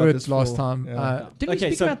can go talk about over this it last for- time. yeah. Did we Okay,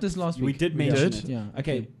 speak so about this last week? We did We mention did. it. Yeah.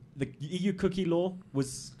 Okay. The EU cookie law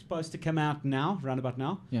was supposed to come out now, round about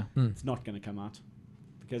now. Yeah. It's not going to come out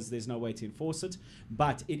because there's no way to enforce it.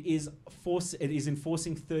 But it is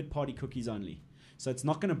enforcing third-party cookies only. So it's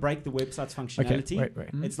not going to break the website's functionality. Okay,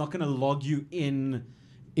 wait. Mm. It's not going to log you in.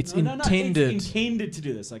 It's No, intended. it's intended to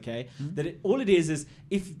do this. Okay. Mm. All it is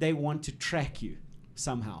if they want to track you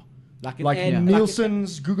somehow, like an Like ad,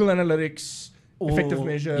 Nielsen's, Google Analytics, effective or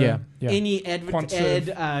measure. Yeah. any Quantserve.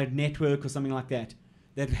 ad network or something like that.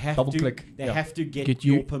 They have Double to click, They yeah. have to get Get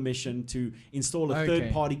you- your permission to install a Okay.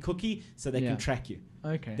 third-party cookie so they Yeah. can track you.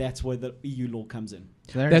 Okay. That's where the EU law comes in.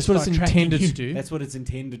 So they're That's gonna what it's start tracking intended you. to do. That's what it's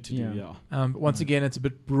intended to do. Yeah. Yeah. But once again, it's a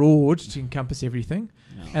bit broad to encompass everything.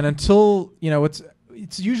 Yeah. And until,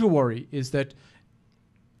 it's usual worry is that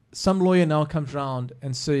some lawyer now comes around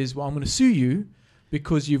and says, well, I'm going to sue you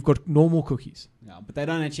because you've got normal cookies. Yeah, but they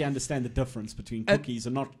don't actually understand the difference between And- cookies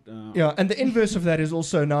and not. Yeah, and the inverse of that is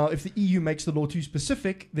also now if the EU makes the law too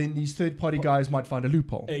specific, then these third-party guys might find a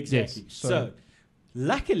loophole. Exactly. Yes. So,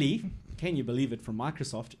 luckily, can you believe it, from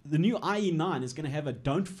Microsoft, the new IE9 is going to have a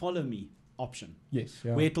 "Don't follow me" option, Yes.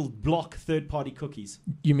 Yeah. where it'll block third-party cookies.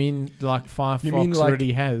 You mean like Firefox You mean like-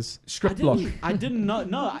 already has? Script block. I didn't know.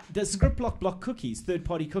 No, does script block cookies,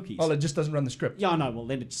 third-party cookies? Oh, it just doesn't run the script. Yeah, no. Well,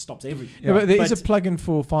 then it just stops everything. Yeah, but there is a But- plugin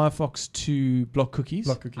for Firefox to block cookies.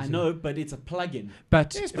 Block cookies. I yeah. know, but it's a plugin.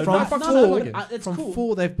 But Yes, but from Firefox is a four, plugin. It's from cool.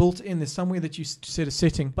 4, they've built in. There's somewhere that you set a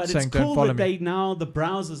setting But saying it's don't cool follow that me. the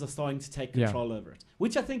browsers are starting to take Yeah. control over it,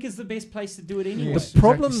 which I think is the best place to do it anyway. Yes, The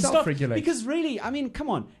problem- exactly. Self-regulate. Because really, I mean, come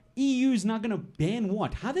on. EU's not going to ban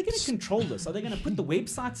what? How are they going to control this? Are they going to put the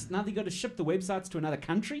websites? Now they got to ship the websites to another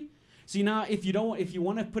country. So if you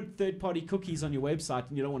want to put third-party cookies on your website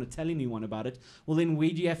and you don't want to tell anyone about it, well then where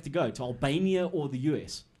do you have to go? To Albania or the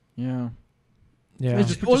US Yeah. Yeah. Let's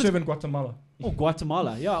just put the server in Guatemala. or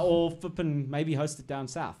Guatemala? Yeah, or flipping maybe host it down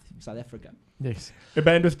south, South Africa. Yes. The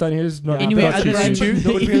bandwidth down here is not. Yeah, Anyway, but other than-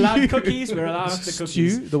 we're allowed cookies. We're allowed the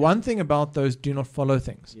cookies. Stu, the one thing about those do not follow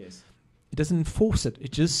things, Yes. it doesn't enforce it.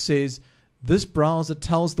 It just says this browser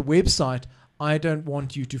tells the website, I don't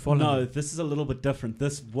want you to follow No, me. this is a little bit different.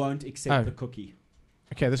 This won't accept Oh. the cookie.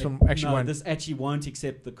 Okay, this one actually won't. This actually won't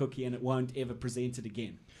accept the cookie, and it won't ever present it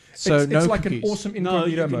again. So it's no like cookies. an awesome No, you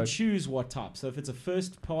incognito can mode. choose what type. So if it's a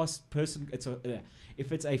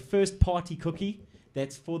if it's a first-party cookie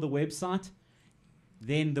that's for the website,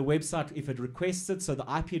 then the website, if it requests it, so the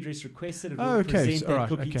IP address requests it, it will Oh, okay. present So- that alright,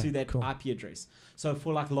 cookie okay, to that cool. IP address. So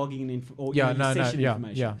for like logging in or Yeah, your no, session yeah,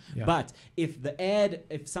 information. yeah. But if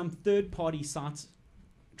if some third-party site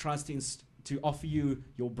tries to offer you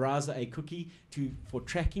your browser a cookie for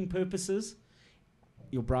tracking purposes,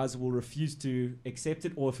 your browser will refuse to accept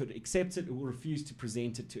it, or if it accepts it, it will refuse to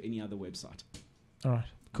present it to any other website. All right,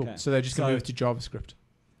 cool. Okay. So they're just going So- to move to JavaScript.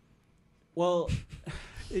 Well,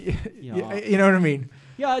 Yeah, you know what I mean?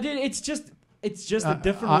 yeah, it's just a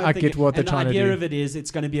different. I way of get thinking. what they're and trying the to idea do. of it is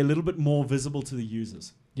it's going to be a little bit more visible to the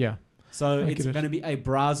users. Yeah. So I it's get it. going to be a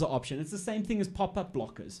browser option. It's the same thing as pop-up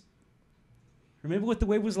blockers. Remember what the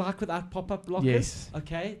web was like without pop-up blockers? Yes.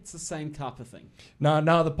 Okay, it's the same type of thing.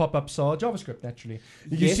 Now the pop-ups are JavaScript, naturally.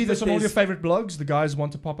 You Yes, see this but on all your there's- favorite blogs. The guys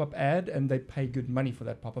want a pop-up ad, and they pay good money for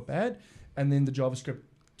that pop-up ad. And then the JavaScript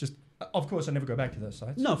just... Of course, I never go back to those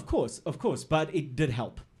sites. No, of course, but it did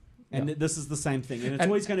help. And Yeah. this is the same thing. And it's And-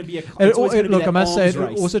 always going to be a... And It's always going to be look, I that must say, arms it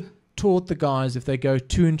race. also taught the guys if they go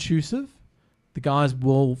too intrusive, the guys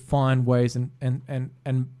will find ways and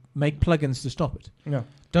make plugins to stop it. Yeah.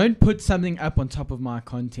 Don't put something up on top of my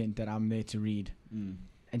content that I'm there to read. Mm.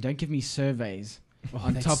 And don't give me surveys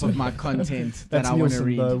on that's top of my content that That's I want to Nielsen,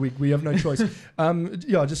 read. though. We have no choice.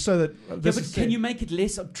 Yeah, just so that... Yeah, this but is can said. you make it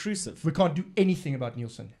less obtrusive? We can't do anything about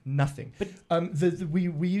Nielsen. Nothing. But-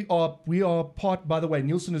 We are part. By the way,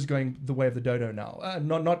 Nielsen is going the way of the dodo now.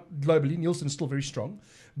 Not globally. Nielsen is still very strong,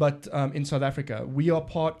 but in South Africa, we are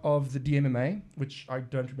part of the DMMA, which I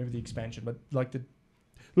don't remember the expansion, but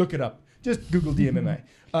look it up. Just Google DMMA.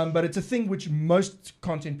 But it's a thing which most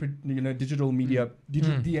content, digital media,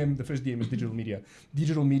 DM. The first DM is digital media.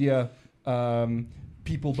 Digital media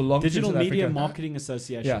people belong Digital to South Media Africa. Marketing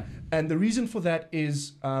Association. Yeah, and the reason for that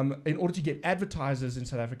is in order to get advertisers in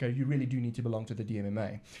South Africa, you really do need to belong to the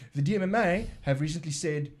DMMA. The DMMA have recently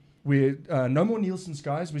said we're no more Nielsen's,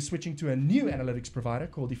 guys. We're switching to a new analytics provider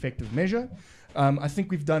called Effective Measure. I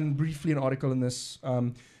think we've done briefly an article in this.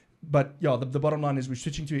 But yeah, the bottom line is we're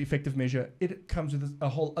switching to effective measure. It comes with a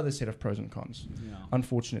whole other set of pros and cons,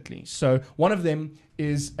 unfortunately. So one of them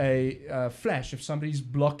is a flash. If somebody's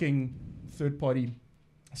blocking third-party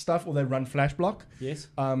stuff or they run flash block,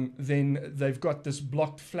 then they've got this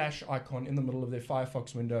blocked flash icon in the middle of their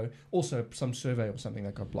Firefox window. Also, some survey or something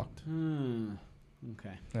that got blocked.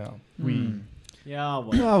 Okay. Yeah. Yeah.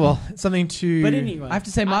 Well. Oh, well, something to. But anyway, I have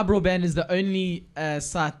to say, MyBroadband is the only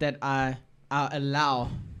site that I allow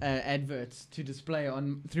adverts to display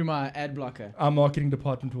on through my ad blocker. Our marketing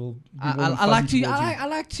department will. I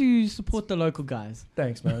like to support the local guys.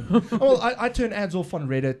 Thanks, man. Well, I turn ads off on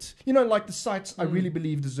Reddit. You know, like the sites I really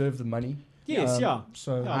believe deserve the money. Yes,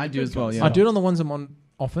 So I do as well. Yeah, I do it on the ones I'm on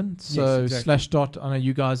often. So Yes, exactly. /dot. I know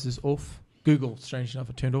you guys is off. Google, strange enough,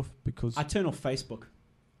 I turned off because I turn off Facebook.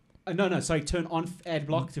 Sorry, turn on ad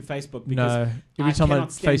block to Facebook because every time I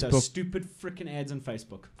cannot stand Facebook those stupid freaking ads on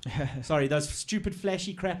Facebook. Sorry, those stupid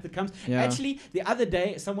flashy crap that comes. Yeah. Actually, the other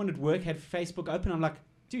day, someone at work had Facebook open. I'm like,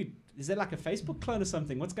 dude, is that like a Facebook clone or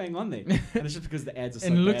something? What's going on there? And it's just because the ads are so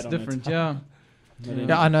and it looks bad different. on it. Yeah.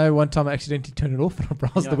 Yeah, I know. One time I accidentally turned it off and I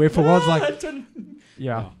browsed the web for a while. I was like,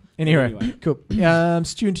 yeah. Anyway, cool.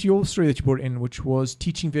 Stu, into your story that you brought in, which was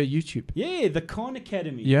teaching via YouTube. Yeah, the Khan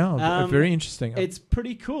Academy. Yeah, very interesting. It's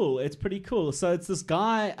pretty cool. So it's this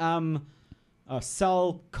guy,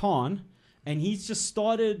 Sal Khan, and he's just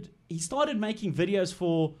started making videos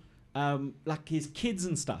for like his kids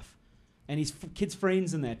and stuff, and his kids'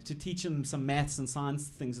 friends and that, to teach them some maths and science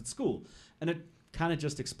things at school. And it kind of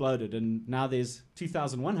just exploded, and now there's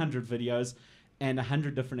 2,100 videos and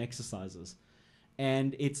 100 different exercises.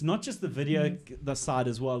 And it's not just the video the side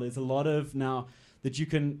as well. There's a lot of now that you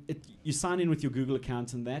can you sign in with your Google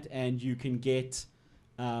account and that, and you can get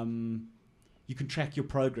you can track your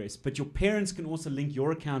progress. But your parents can also link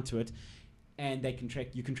your account to it, and you can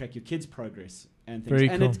track your kids' progress and things. Very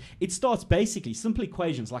and cool. it starts basically simple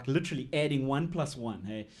equations, like literally adding 1 + 1.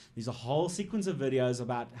 Hey, there's a whole sequence of videos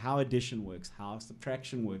about how addition works, how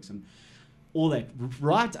subtraction works, and all that.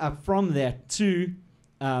 Right up from that to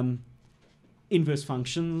inverse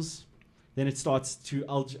functions. Then it starts to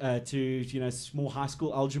more high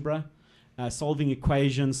school algebra, solving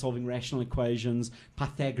equations, solving rational equations,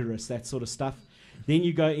 Pythagoras, that sort of stuff. Then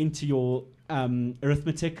you go into your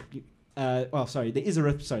arithmetic. The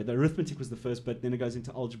arithmetic was the first bit. Then it goes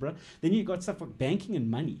into algebra. Then you've got stuff like banking and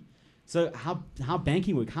money. So how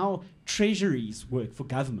banking work, how treasuries work for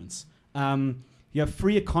governments. You have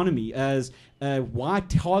free economy as why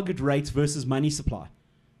target rates versus money supply.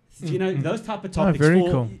 Those type of topics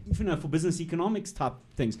for business economics type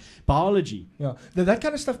things, biology. Yeah, that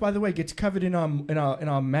kind of stuff, by the way, gets covered in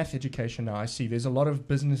our math education now. I see there's a lot of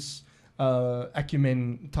business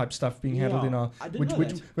acumen type stuff being handled in our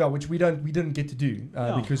which we didn't get to do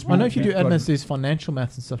because I know if you do admin, there's financial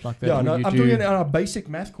maths and stuff like that. Yeah, no, I'm doing it in our basic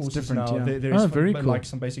math courses now. Yeah. There is very cool. Like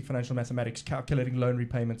some basic financial mathematics, calculating loan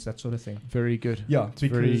repayments, that sort of thing. Very good. Yeah,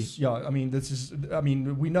 because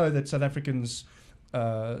we know that South Africans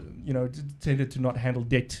tended to not handle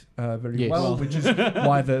debt very well, which is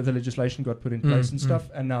why the legislation got put in place and stuff,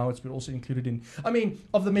 and now it's been also included in. I mean,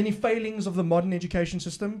 of the many failings of the modern education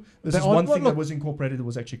system, this is one thing that was incorporated that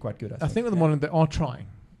was actually quite good. I think with the modern, they are trying,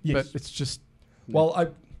 but it's just. Well,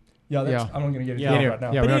 I'm not going to get into that right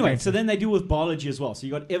now. But anyway, so then they deal with biology as well. So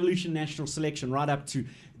you got evolution, natural selection, right up to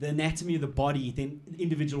the anatomy of the body, then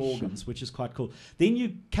individual organs, which is quite cool. Then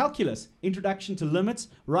you calculus, introduction to limits,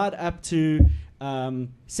 right up to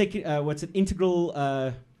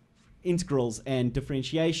integrals and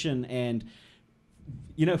differentiation and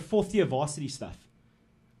fourth year varsity stuff.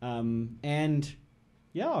 And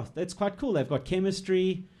yeah, that's quite cool. They've got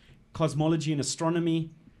chemistry, cosmology and astronomy,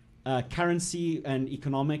 currency and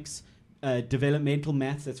economics, developmental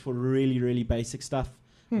maths, that's for really, really basic stuff.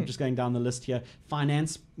 I'm just going down the list here.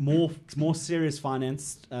 Finance, more serious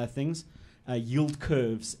finance things, yield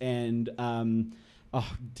curves and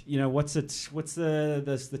what's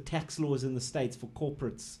the tax laws in the States for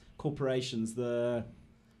corporations, the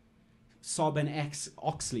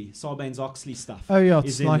Sarbanes-Oxley stuff. Oh yeah,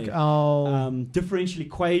 it's like our differential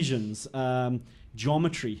equations,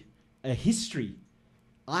 geometry, history,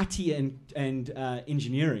 IT and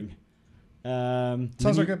engineering.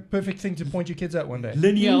 Sounds like a perfect thing to point your kids at one day.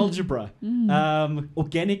 Linear algebra,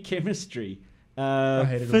 organic chemistry, I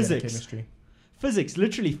hated physics. Organic chemistry. Physics,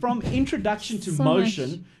 literally from introduction to So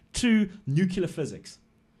motion to nuclear physics,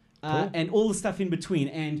 and all the stuff in between.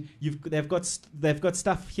 And they've got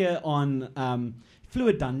stuff here on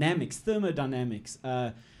fluid dynamics, thermodynamics,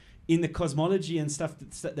 in the cosmology and stuff.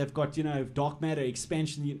 They've got dark matter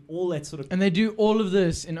expansion, all that sort of. And they do all of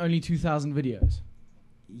this in only 2,000 videos.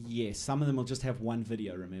 Yes, some of them will just have one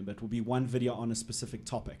video, remember. It will be one video on a specific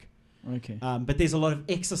topic. Okay. But there's a lot of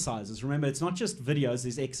exercises. Remember, it's not just videos,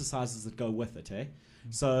 there's exercises that go with it.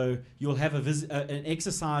 So you'll have an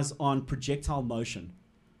exercise on projectile motion.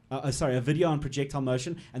 A video on projectile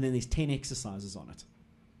motion, and then there's 10 exercises on it.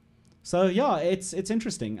 So yeah, it's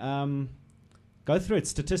interesting. Go through it: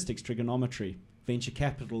 statistics, trigonometry, venture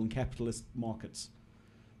capital, and capitalist markets.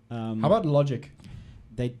 How about logic?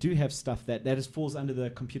 They do have stuff that falls under the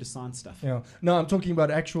computer science stuff. Yeah. No, I'm talking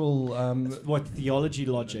about actual What theology,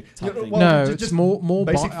 logic type thing. Well, no, it's more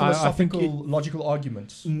basic philosophical, I think logical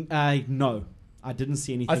arguments. No, I didn't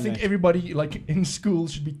see anything. I think everybody, like in school,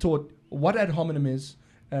 should be taught what ad hominem is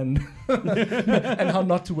and and how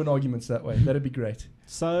not to win arguments that way. That'd be great.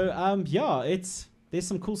 So there's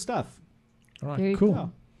some cool stuff. All right, Very cool.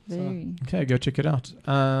 cool. Very. Okay, go check it out.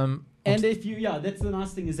 And if that's the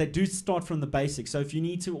nice thing is they do start from the basics. So if you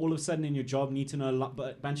need to all of a sudden in your job need to know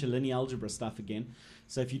a bunch of linear algebra stuff again.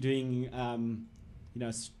 So if you're doing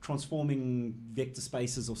transforming vector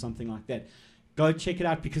spaces or something like that, go check it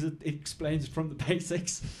out because it explains from the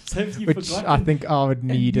basics. So if you've forgotten, I think I would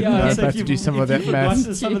need it. I have to do some of that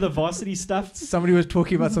math. Some of the varsity stuff. Somebody was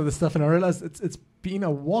talking about some of the stuff, and I realized it's been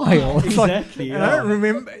a while. Exactly. And I don't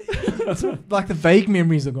remember. It's like the vague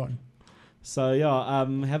memories are gone. So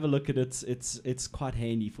have a look at it. It's quite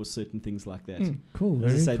handy for certain things like that. Cool.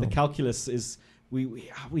 As I say, cool. the calculus is. We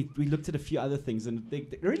looked at a few other things, and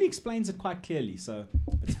it really explains it quite clearly. So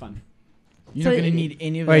it's fun. You're So not going to need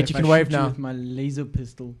any of wait, that. you if can I wave shoot you now. with my laser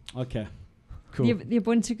pistol. Okay. Cool. The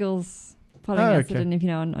Ubuntu girls following us. I don't know if you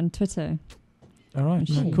know on Twitter. All right.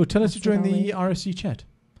 Cool. Cool. Tell us to That's join what the I'll RSC chat.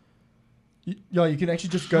 Yeah, you can actually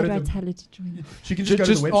just go How to do I the. tell her to join? She can just go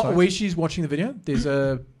to the website. Where she's watching the video, there's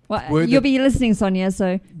a Well, Word you'll that- be listening, Sonia.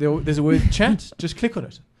 So there's a word chat. Just click on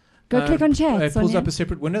it. go click on chat. It pulls Sonia. up a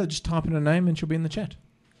separate window. Just type in her name, and she'll be in the chat.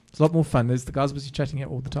 It's a lot more fun. There's the guys busy chatting here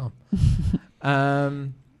all the time.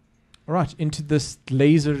 All right, into this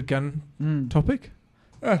laser gun topic.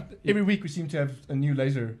 Every week we seem to have a new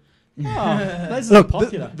laser. Lasers are Look,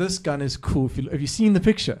 popular. this gun is cool. Have you seen the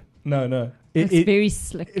picture? No. It's very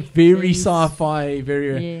slick. Very sci-fi,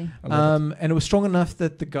 very. Yeah. And it was strong enough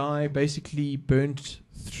that the guy basically burnt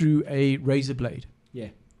through a razor blade. Yeah.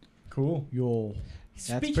 Cool.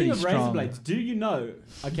 Speaking pretty of razor strong. blades, do you know?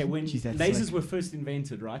 Okay, when Jeez, that's lasers slick. were first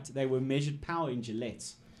invented, right? They were measured power in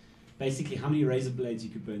gillettes. Basically, how many razor blades you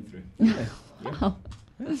could burn through. Wow.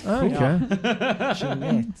 Okay.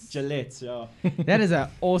 Gillettes, yeah. That is an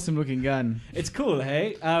awesome looking gun. It's cool,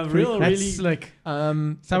 hey? That's Really. slick.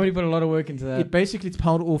 Somebody Somebody put a lot of work into that. It basically it's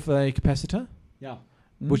powered off a capacitor, Yeah.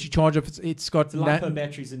 which you charge up. It's got It's LiPo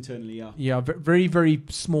batteries internally, yeah. yeah, very very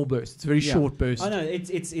small bursts. It's a very Yeah. short burst. Oh no,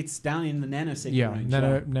 it's down in the nanosecond yeah, range.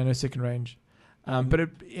 nanosecond range. But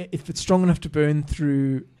if it's strong enough to burn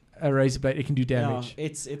through a razor blade, it can do damage. Yeah,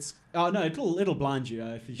 it's oh no, it'll blind you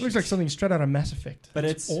if you It looks like something straight out of Mass Effect. But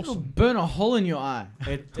That's it's It'll awesome. burn a hole in your eye.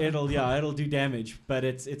 it'll do damage, but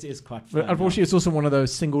it is quite fun. But unfortunately, it's also one of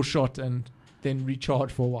those single shot and then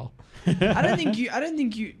recharge for a while. I don't think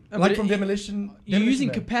you. Like from Demolition. You're using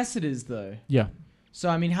Man. capacitors though. Yeah. So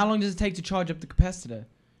I mean, how long does it take to charge up the capacitor?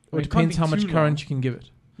 Well, it depends how much current you can give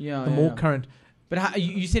it. Yeah. The more current. But how,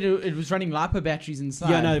 you said it was running LiPo batteries inside.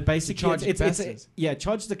 Yeah, no, basically charge it's capacitors.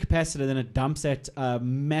 charge the capacitor, then it dumps that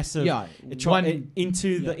massive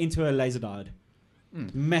into a laser diode.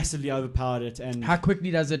 Massively overpowered it, and How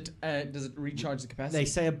quickly does it recharge the capacitor? they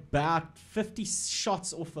say about 50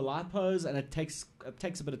 shots off the lipos, and it takes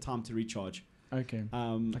a bit of time to recharge. Okay.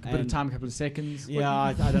 Like A bit of time, a couple of seconds. Yeah,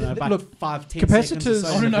 I don't know. About Look, 5-10 capacitors- seconds. Or so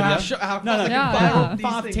I in don't the know how, video. how No, fast I can Yeah, buy yeah. these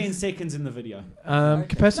 5-10 things. seconds in the video.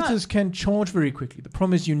 Capacitors can charge very quickly. The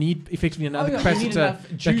problem is you need effectively another You need capacitor enough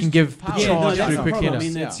that juice can give power. the Yeah, no, charge that's very the quickly problem. I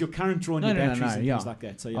enough. mean, it's your current drawing your No, batteries and yeah. things like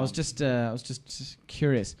that. So yeah. I was just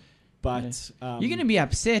curious. But You're gonna be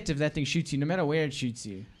upset if that thing shoots you, no matter where it shoots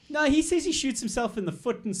you. No, he says he shoots himself in the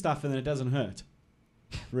foot and stuff, and then it doesn't hurt.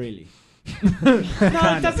 Really? No,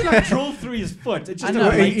 it doesn't like draw through his foot. It just I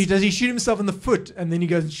know. ablates. Does he shoot himself in the foot and then he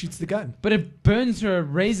goes and shoots the gun? But it burns through a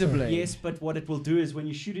razor blade. Yes, but what it will do is when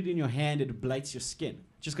you shoot it in your hand, it ablates your skin.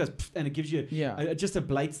 It just goes, and it gives you. Yeah. It just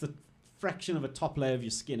ablates the fraction of a top layer of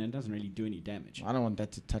your skin, and it doesn't really do any damage. I don't want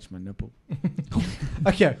that to touch my nipple.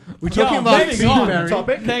 Okay, we're talking about moving on. Barry.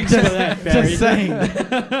 Topic. Thanks for that, Barry. Just saying.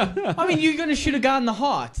 I mean, you're gonna shoot a guy in the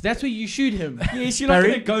heart. That's where you shoot him. Yes, you're not Barry?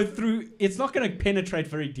 going to go through. It's not going to penetrate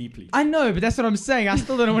very deeply. I know, but that's what I'm saying. I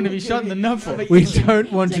still don't want to be shot in the nipple. We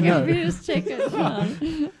don't want to Check know. it, just check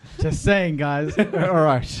it. Just saying, guys. All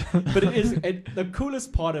right. But it is the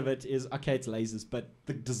coolest part of it is okay, it's lasers, but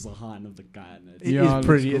the design of the gun. It Yeah, is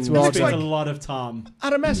pretty. it looks It's cool. well It looks spent done. a lot of time.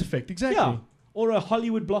 Out of Mass Effect, exactly. Yeah. Or a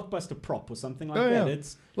Hollywood blockbuster prop or something like that.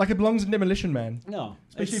 It's like it belongs in Demolition Man. no,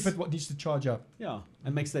 Especially if it needs to charge up. yeah,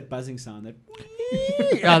 it makes that buzzing sound. That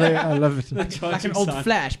I love it. Like an old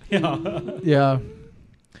Flash. Yeah.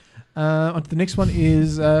 On to the next one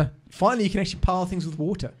is finally you can actually power things with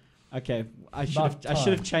water. Okay, I About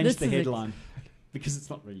should have changed This the is headline because it's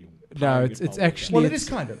not really. No, powering it's it by water. actually Well, it is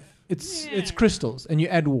kind of. it's crystals and you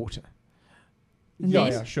add water. Yeah,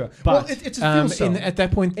 Yes. yeah, sure. But, well, it's a fuel cell. At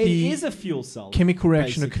that point, It the is a fuel cell. chemical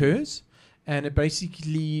reaction basically. occurs, and it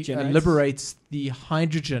basically Generates. liberates the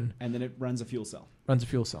hydrogen. And then it runs a fuel cell. Runs a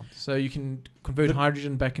fuel cell, so you can convert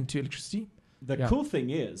hydrogen back into electricity. The Yeah. cool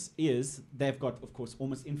thing is they've got, of course,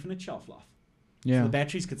 almost infinite shelf life. So Yeah. the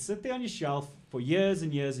batteries could sit there on your shelf for years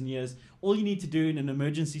and years and years. All you need to do in an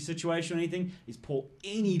emergency situation or anything is pour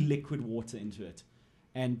any liquid water into it,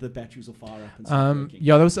 and the batteries will fire up and start working.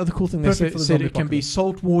 Yeah, that was the other cool thing. They Perfect for the said zombie it can be apocalypse.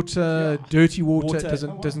 salt water, Yeah. dirty water. Water.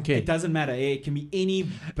 It doesn't care. It doesn't matter. It can be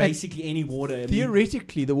basically any water. I mean,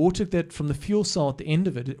 Theoretically, the water that from the fuel cell at the end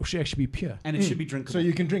of it should actually be pure. and it should be drinkable. So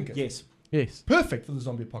you can drink it. Yes. Yes. Perfect for the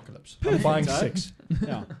zombie apocalypse. I'm Perfect, buying eh? 6.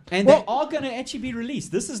 Yeah. And Well- they are going to actually be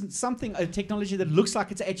released. This is a technology that looks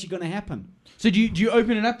like it's actually going to happen. So do you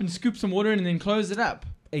open it up and scoop some water and then close it up?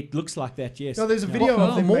 It looks like that, yes. No, there's a Yeah. video Well,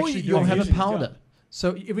 of them more actually you'll doing have a using it, powder.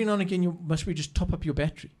 So every now and again, you must be just top up your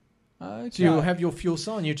battery. Okay. So you'll have your fuel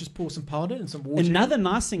cell and you just pour some powder and some water. Another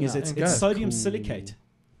nice thing is Yeah, it's and go. sodium Cool. silicate.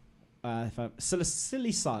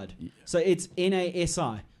 Silicide. So it's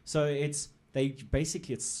NaSi. So it's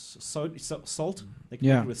salt. They can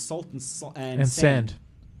Yeah. make it with salt and and sand.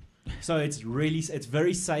 So it's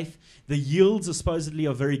very safe. The yields supposedly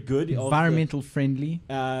are very good. Environmental friendly.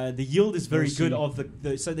 The yield is very We'll good see. of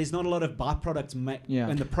the. So there's not a lot of byproducts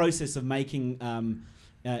in the process of making NaSi.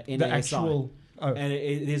 The actual. Oh.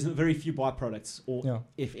 And there's very few byproducts, or Yeah.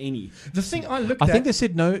 if any. The thing I looked I at. think they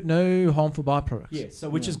said no harmful byproducts. Yeah, so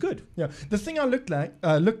which is good. Yeah, the thing I looked at,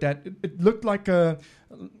 it looked like those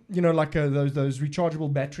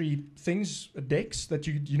rechargeable battery things, decks that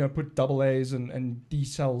you put double A's and D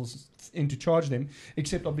cells in to charge them.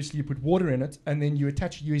 Except obviously you put water in it and then you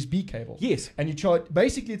attach a USB cable. Yes. And you charge.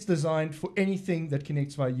 Basically, it's designed for anything that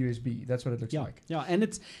connects via USB. That's what it looks like. Yeah, and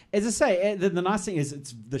it's, as I say, the nice thing is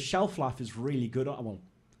the shelf life is really good. Well,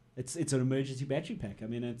 it's an emergency battery pack. I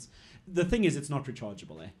mean, the thing is it's not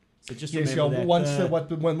rechargeable. So just remember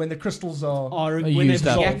that when the crystals are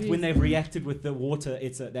when they've reacted with the water,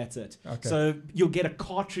 that's it. Okay. So you'll get a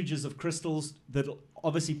cartridges of crystals that'll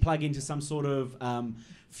obviously plug into some sort of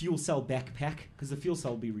fuel cell backpack because the fuel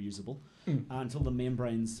cell will be reusable until the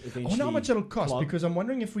membranes eventually. I wonder how much it'll cost clog. because I'm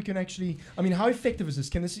wondering if we can actually. I mean, how effective is this?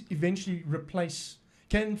 Can this eventually replace?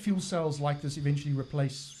 Can fuel cells like this eventually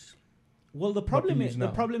replace? Well, the we problem use now?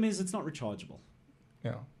 it's not rechargeable.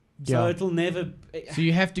 Yeah. So it'll never. So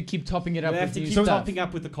you have to keep topping it up You have with to new keep stuff. topping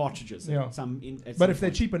up with the cartridges. Yeah. At some But if they're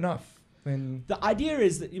point. cheap enough, then The idea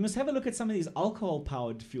is that you must have a look at some of these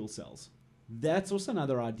alcohol-powered fuel cells. That's also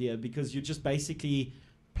another idea because you just basically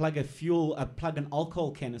plug an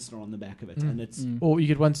alcohol canister on the back of it, and it's Or you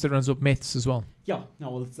get ones that runs off meths as well.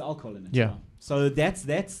 it's the alcohol in it. Yeah. So that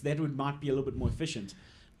might be a little bit more efficient.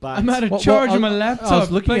 But I'm out of Well, charge well, on my I was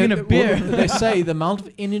laptop. looking Plugging at a beer. They say the amount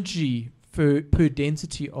of energy per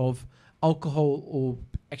density of alcohol or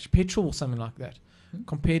actually petrol or something like that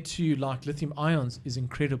compared to like lithium ions is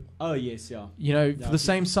incredible. oh yes, yeah, For the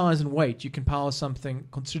same size and weight, you can power something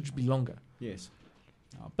considerably longer. yes.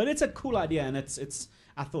 But it's a cool idea, and it's.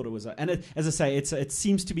 I thought it was, as I say, it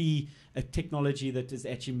seems to be a technology that is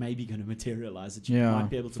actually maybe going to materialize. That you might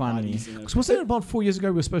be able to buy finally. these. Because wasn't it about 4 years ago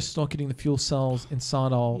we were supposed to start getting the fuel cells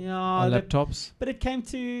inside our laptops? But it came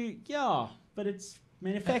to but it's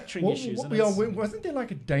manufacturing issues. and wasn't there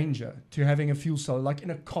like a danger to having a fuel cell, like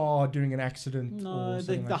in a car during an accident? No, or the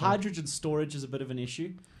something like that? hydrogen storage is a bit of an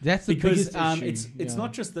issue That's the because biggest issue. it's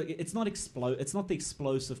not just it's not the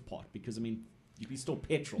explosive part because I mean you can store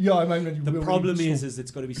petrol. Yeah, I mean, The problem is it's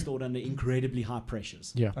got to be stored under incredibly high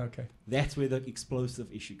pressures. Yeah. Okay. That's where the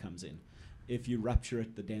explosive issue comes in. If you rupture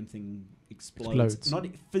it, the damn thing Explodes. Not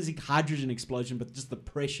hydrogen explosion, but just the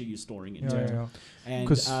pressure you're storing it. Yeah. And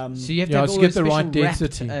 'Cause- so you have to Yeah, have to all get those the right special wrapped,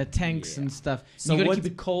 density. tanks and stuff. So You got to what-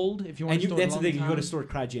 keep it cold if you want and to store that's it the thing. You You got to store it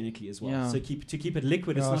cryogenically as well. Yeah. So to keep it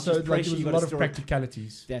liquid, it's Yeah, not so just like pressure. there was You a got lot to of store it.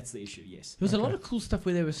 practicalities. That's the issue. Yes. There was a Okay. lot of cool stuff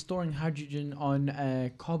where they were storing hydrogen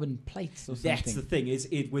on carbon plates or something. That's the thing. Is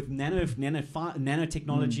it with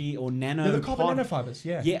nanotechnology or nano? Yeah, the carbon nanofibers.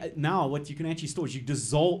 Yeah. Yeah. Now what you can actually store is you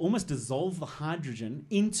almost dissolve the hydrogen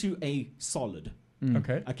into a solid.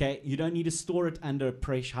 Okay. Okay. You don't need to store it under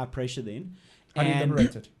high pressure then. How do you And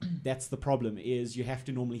liberate it? that's the problem. Is you have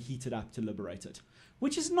to normally heat it up to liberate it.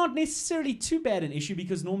 which is not necessarily too bad an issue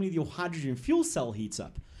because normally your hydrogen fuel cell heats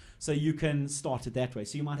up. So you can start it that way.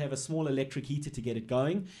 So you might have a small electric heater to get it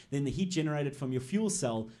going. Then the heat generated from your fuel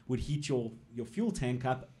cell would heat your fuel tank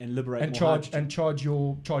up and liberate more hydrogen. charge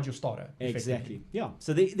your starter. Exactly. Yeah.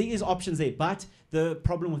 So there is options there, but the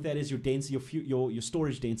problem with that is your density, your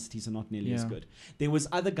storage densities are not nearly as good. There was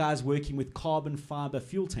other guys working with carbon fiber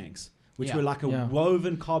fuel tanks, which were like a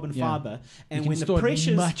woven carbon fiber, and when the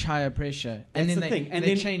pressures much higher pressure, and then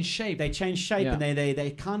they change shape. They change shape, and they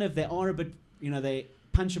are a bit, they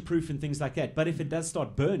puncture proof and things like that. But if it does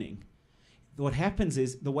start burning, what happens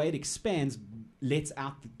is the way it expands lets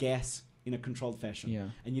out the gas in a controlled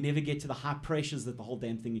fashion, and you never get to the high pressures that the whole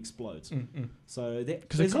damn thing explodes. So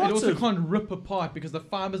because it also can't rip apart because the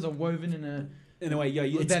fibers are woven in a way,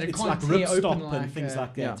 it's like ripstop and things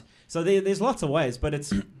like that. So there's lots of ways, but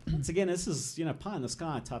it's again, this is pie in the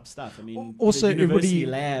sky type stuff. I mean, also university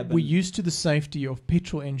lab. We're used to the safety of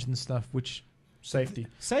petrol engine stuff, which safety.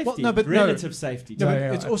 Well, no, but relative safety. No,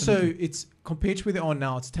 it's also compared to where they are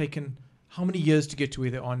now. It's taken how many years to get to where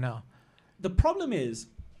they are now? The problem is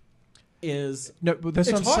no, but that's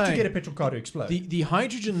it's what I'm hard saying. to get a petrol car to explode. The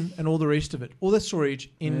hydrogen and all the rest of it, all that storage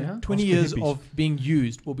in 20 years of being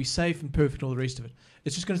used will be safe and perfect. And all the rest of it,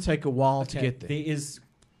 it's just going to take a while to get there. There is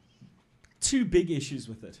two big issues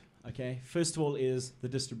with it. Okay, first of all is the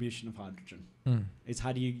distribution of hydrogen. It's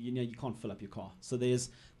how do you can't fill up your car. So there's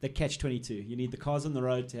the catch-22. You need the cars on the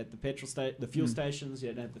road to have the fuel stations.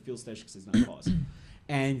 You don't have the fuel stations because there's no cars.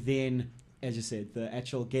 And then, as you said, the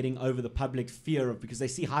actual getting over the public fear of, because they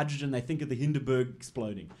see hydrogen, they think of the Hindenburg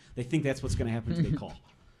exploding. They think that's what's going to happen to their car.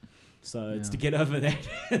 So it's to get over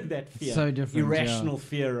that fear. So different. Irrational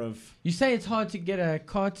fear of... You say it's hard to get a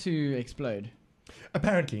car to explode.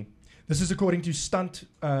 Apparently. This is according to stunt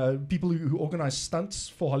people who organize stunts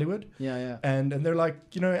for Hollywood. And they're like,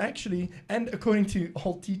 actually, and according to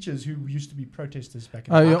old teachers who used to be protesters back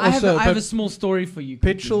in the day. I have a small story for you.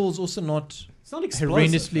 Petrol's also not... It's not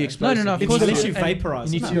explosive. Horrendously explosive. No. Of course, unless you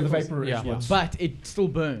vaporize. You need to do the vapor. But it still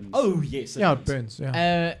burns. Oh, yes. It burns.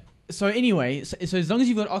 Yeah. So anyway, so as long as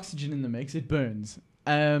you've got oxygen in the mix, it burns.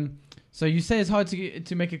 So you say it's hard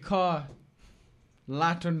to make a car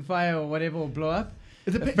light on fire or whatever or blow up.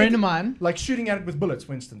 A friend of mine, like shooting at it with bullets,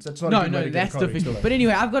 for instance. That's not that's different. But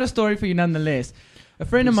anyway, I've got a story for you nonetheless. A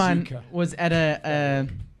friend of mine was at a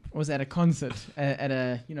concert at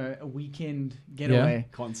a weekend getaway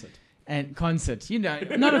concert.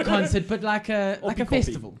 Not a concert, but like a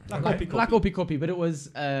festival, like Opi-Kopi, but it was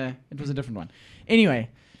a different one. Anyway,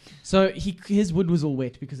 so his wood was all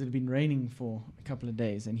wet because it had been raining for a couple of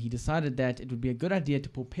days, and he decided that it would be a good idea to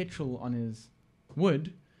pour petrol on his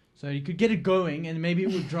wood. So you could get it going and maybe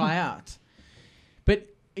it would dry out.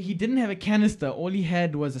 But he didn't have a canister. All he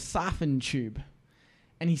had was a siphon tube.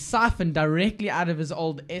 And he siphoned directly out of his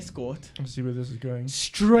old Escort. Let's see where this is going.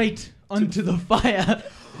 Straight onto the fire.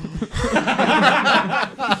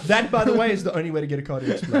 That, by the way, is the only way to get a car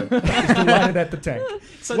to explode. Is to line it at the tank.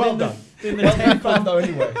 So well done. Well done, the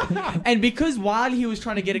only way. And because while he was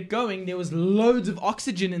trying to get it going, there was loads of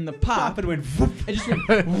oxygen in the pipe. It went whoop. It just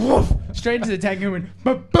went woof, straight into the tank and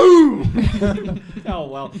went boom. Oh,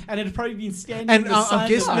 well. And it had probably been standing And in the sun. I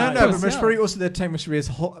guess, but most probably also that tank must be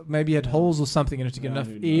maybe had holes or something in it to get enough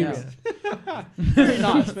area. Very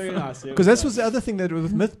nice. Because that's was the other thing that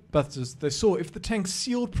with Mythbusters, they saw if the tank's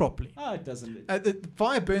sealed properly. Oh, it doesn't. The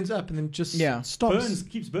fire burns up and then just stops.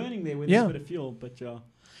 Keeps burning there when there's a bit of fuel. But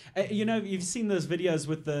you've seen those videos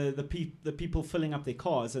with the people filling up their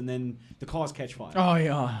cars and then the cars catch fire. Oh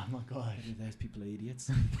yeah, oh my god, those people are idiots.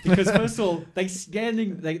 Because first of all, they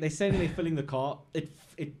standing there filling the car,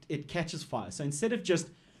 it catches fire. So instead of just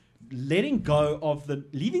letting go of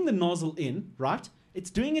leaving the nozzle in, right? It's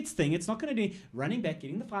doing its thing. It's not going to do running back,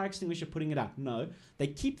 getting the fire extinguisher, putting it out. No, they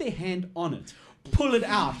keep their hand on it, pull it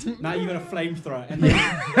out. Now you've got a flamethrower, and then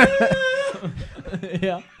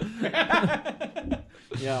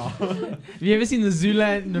Have you ever seen the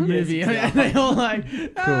Zoolander movie? Yes, they all like,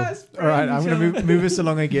 cool. All right, I'm going to move us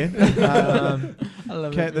along again.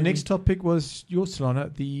 Okay, the next topic was yours,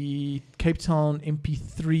 Telana, the Cape Town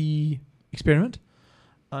MP3 experiment.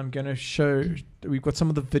 I'm going to show. We've got some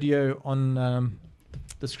of the video on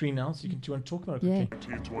the screen now, so do you want to talk about it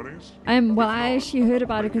quickly? Well, I actually heard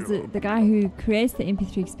about it because the guy who creates the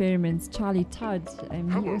MP3 experiments, Charlie Todd,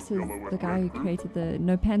 he also is the guy who created the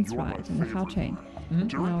No Pants Ride and the Cow Train.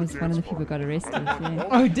 And I was one of the people who got arrested. Yeah.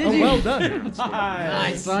 Oh, did you? Well done.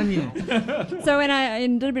 Nice on you. So when I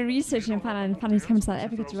did a bit of research and found he's coming to South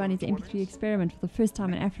Africa to run his MP3 experiment for the first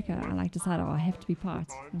time in Africa, I decided, I have to be part.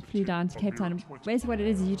 And flew down to Cape Town. Basically what it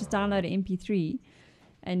is you just download an MP3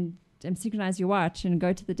 and synchronize your watch and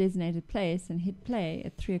go to the designated place and hit play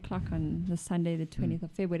at 3:00 on the Sunday, the 20th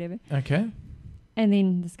of February, whatever. Okay. And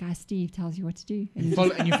then this guy Steve tells you what to do, and You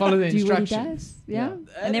follow the do what he instructions. does. Yeah.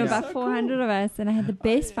 And there were about 400 of us, and I had the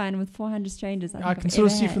best fun with 400 strangers. I can sort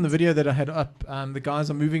of see from the video that I had up, the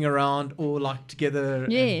guys are moving around all like together.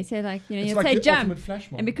 Yeah, so like It's you like say the jump, ultimate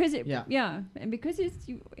flash mob. and because and because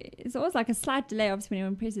it's always like a slight delay. Obviously, when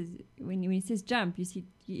anyone presses, when he says jump, you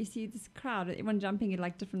see this crowd, everyone jumping at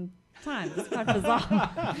like different times. It's quite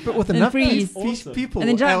bizarre. But with And enough freeze. people, And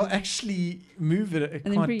then they'll jump. actually move at a And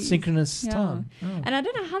then quite freeze. synchronous Yeah. time. Oh. And I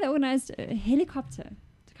don't know how they organized a helicopter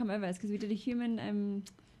to come over us, because we did a human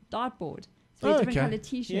dartboard. So we had different Okay. colored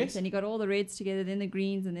T-shirts, Yes. and you got all the reds together, then the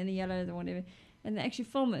greens, and then the yellows, or whatever. And they actually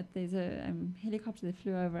film it. There's a helicopter that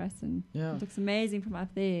flew over us, and Yeah. it looks amazing from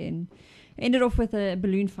up there. And ended off with a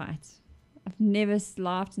balloon fight. I've never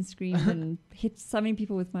laughed and screamed and hit so many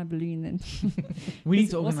people with my balloon. And We need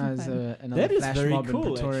It's to awesome organize fun. another That is flash very mob in cool,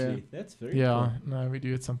 Pretoria. actually. That's very Yeah, no, we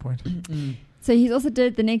do at some point. Mm. so he also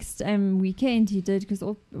did the next weekend. He did, because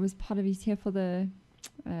it was part of his here for the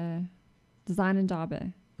design and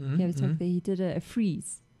Darby. Mhm, He was mhm. there. He did a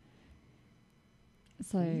freeze.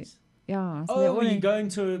 So cool. yeah. So they're Oh, all you in- going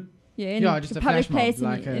to... in Yeah, just the a public flash mob, place,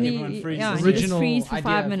 like and everyone you freezes. just Original freeze for idea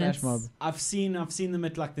 5 of flash minutes. mob. I've seen them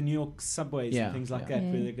at like the New York subways Yeah, and things like yeah. that,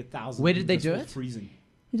 where Yeah. they get thousands. Where did of they people do it? Freezing.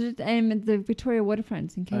 He did it at the Victoria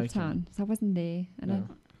waterfront in Cape Okay. Town. So I wasn't there, and Yeah. I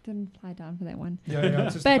didn't fly down for that one. Yeah,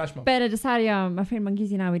 it's just a flash mob. But I decided, my friend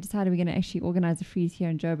Mangizi and I, we decided we're going to actually organize a freeze here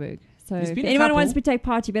in Joburg. So There's if been a anyone couple. wants to take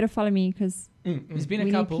part, you better follow me, because There's been we a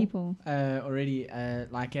need couple people. already,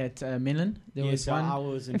 like at Menlyn. There Yes, was one. I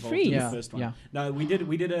was involved freeze. in the Yeah, first one. yeah. No, we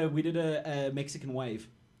did a Mexican wave.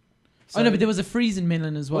 Oh no, but there was a freeze in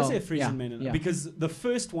Menlyn as well. Was there a freeze yeah. in Menlyn? Yeah. Because the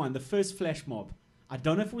first flash mob, I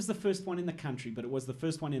don't know if it was the first one in the country, but it was the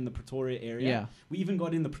first one in the Pretoria area. Yeah. We even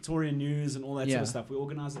got in the Pretoria News and all that sort Yeah. of stuff. We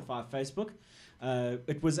organised it via Facebook.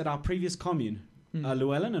 It was at our previous commune. Mm.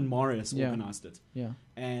 Llewellyn and Marius Yeah. organised it. Yeah.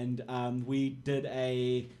 And we did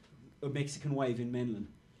a Mexican wave in Menlyn.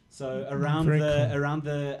 So around Very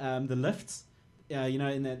the lifts,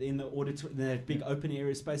 in that big open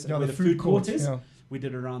area space Yeah, where the the food court court is, yeah. we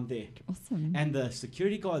did around there. Awesome. And the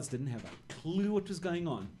security guards didn't have a clue what was going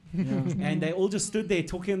on. Yeah. And they all just stood there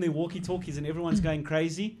talking on their walkie-talkies, and everyone's going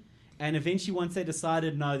crazy. And eventually, once they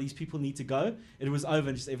decided, no, these people need to go, it was over,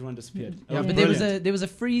 and just everyone disappeared. It Yeah, was but brilliant. there was a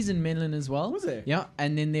freeze in Menlyn as well. Was there? Yeah,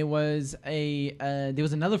 and then there was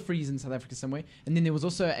another freeze in South Africa somewhere, and then there was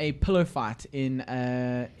also a pillow fight in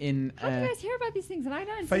How do you guys hear about these things? And I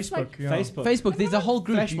don't. It's just Facebook, yeah. Facebook. Facebook. There's a whole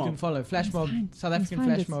group Flash you mob. can follow. Flash Let's mob, find- South let's African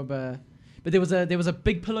find flash it. mob. But there was a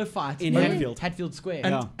big pillow fight In Hatfield. Square.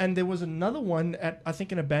 And, Yeah. and there was another one at, I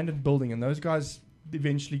think, an abandoned building, and those guys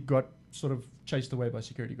eventually got sort of chased away by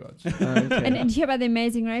security guards. And you hear about the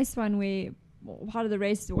Amazing Race one, where part of the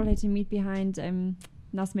race all had to meet behind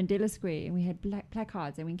Nelson Mandela Square, and we had black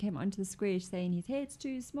placards, and we came onto the square saying his head's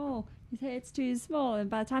too small, his head's too small. And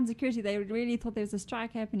by the time security, they really thought there was a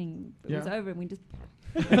strike happening. It was Yeah. over, and we just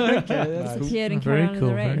Nice. disappeared and Very carried on in cool,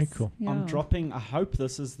 the race. very cool. Yeah. I'm dropping, I hope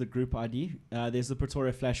this is the group ID. There's the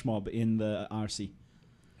Pretoria Flash Mob in the IRC.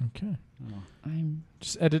 Okay. I'm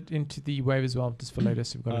Just add it into the wave as well, just for later.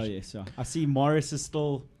 So we've got Oh, it. yes. Yeah. I see Morris is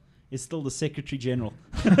still the Secretary General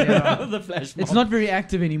Yeah. of the Flash Mob. It's not very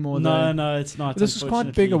active anymore. though. No, it's not. This was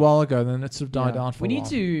quite big a while ago, then it sort of died Yeah. out for We a need while.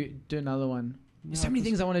 to do another one. There's so many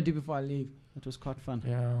things I want to do before I leave. It was quite fun.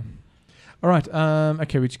 Yeah. All right.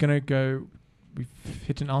 Okay, we're just going to go. We've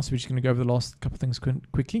hit an hour, so we're just going to go over the last couple of things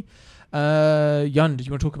quickly. Jan, did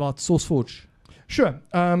you want to talk about SourceForge? Sure.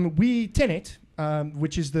 We Tenet,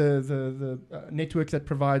 which is the network that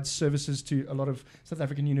provides services to a lot of South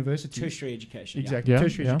African universities. Tertiary education. Exactly, Yeah.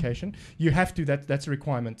 tertiary Yeah. education. You have to. That's a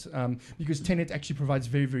requirement because Tenet actually provides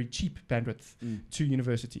very, very cheap bandwidth Yeah. to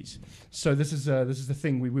universities. So this is the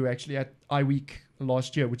thing. We were actually at iWeek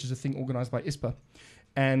last year, which is a thing organized by ISPA,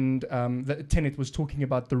 and the Tenet was talking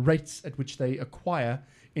about the rates at which they acquire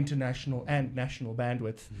international and national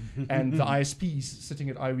bandwidth, and the ISPs sitting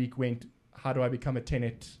at iWeek went, "How do I become a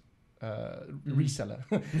Tenet reseller?"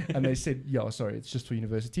 And they said, "Yeah, sorry, it's just for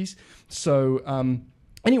universities." So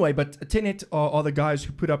anyway, but Tenet are the guys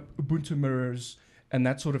who put up Ubuntu mirrors and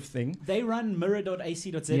that sort of thing. They run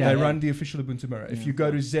mirror.ac.za. They run the official Ubuntu mirror. If Yeah. you go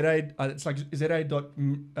to ZA, it's like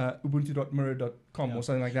za.ubuntu.mirror.com Yeah. or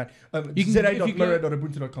something like that. You can-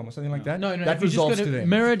 za.mirror.ubuntu.com or something like that. No, that if you just resolves go to to them.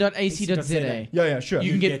 mirror.ac.za. Yeah, sure.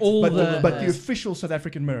 You can You get get- all but the... but the official South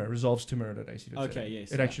African mirror resolves to mirror.ac.za. Okay,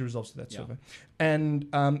 yes. It yeah. actually resolves to that Yeah. server. And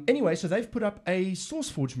anyway, so they've put up a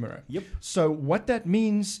SourceForge mirror. Yep. So what that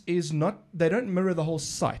means is they don't mirror the whole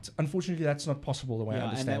site. Unfortunately, that's not possible the way I Yeah,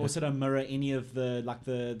 and they understand it. also don't mirror any of the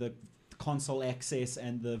console access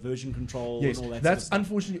and the version control Yes, and all that that's sort of stuff.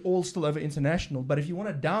 unfortunately all still over international. But if you want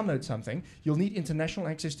to download something, you'll need international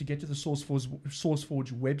access to get to the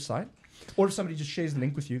SourceForge website. Or if somebody just shares the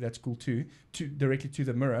link with you, that's cool too, directly to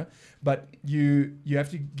the mirror. But you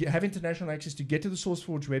have to have international access to get to the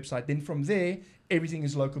SourceForge website. Then from there, everything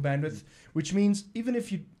is local bandwidth, which means even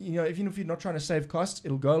if even if you're not trying to save costs,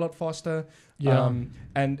 it'll go a lot faster. Yeah.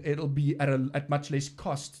 And it'll be at much less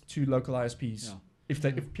cost to local ISPs. Yeah. If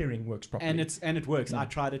peering works properly. And it works. Yeah. I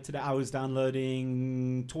tried it today. I was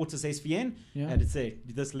downloading Tortoise SVN, and it's there.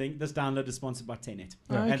 This download is sponsored by Tenet.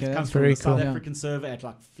 Yeah. And Okay, it comes that's from very the South cool. African server at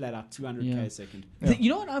like flat out 200k a second. Yeah. You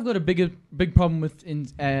know what I've got a big problem with in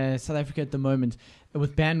South Africa at the moment,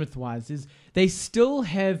 with bandwidth wise, is they still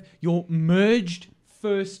have your merged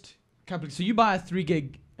first couple. So you buy a 3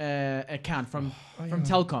 gig account from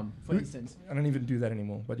Telcom, for instance. I don't even do that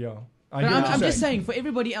anymore, but yeah. But I'm just saying, for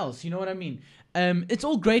everybody else, you know what I mean? It's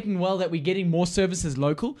all great and well that we're getting more services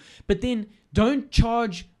local, but then don't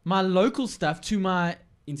charge my local stuff to my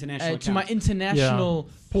International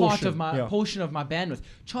part of Portion, my yeah. portion of my bandwidth.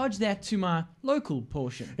 Charge that to my local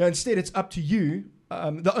portion. Yeah, instead, it's up to you.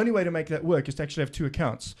 The only way to make that work is to actually have 2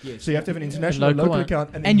 accounts. Yes. So you have to have an international Local local one. account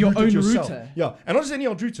and And your route it own yourself. router. Yeah, and not just any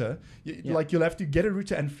old router. Yeah. Like you'll have to get a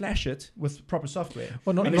router and flash it with proper software.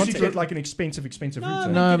 Well, not Unless you not- get like an expensive router. No,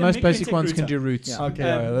 Get a most basic Microtech ones can router. do routes. Yeah. Okay,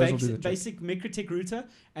 yeah, those will do the job. Basic Microtech router,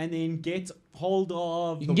 and then get hold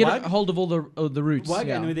of You the can get WUG. a hold of all the routes. WUG,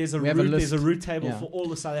 yeah. and there's a We have a route. There's a list. route table Yeah. for all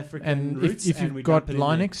the South African And routes. if and you've we got dump it in there.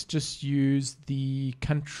 Linux, just use the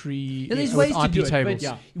country Yeah, there's with ways to IP do it, tables. but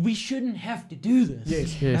Yeah. we shouldn't have to do this.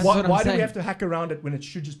 Yes. Yes. That's Why, what I'm why do saying. we have to hack around it when it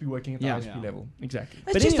should just be working at the Yeah. ISP Yeah. level? Exactly.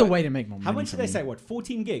 That's But just anyway, a way to make more money. How much for did they me. say? What,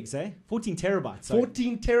 14 gigs, 14 terabytes. Sorry.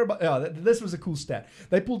 14 terabytes. Yeah, this was a cool stat.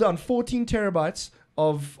 They pulled down 14 terabytes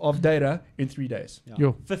of data in 3 days. Yeah.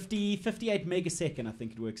 Yo. 58 megasecond, I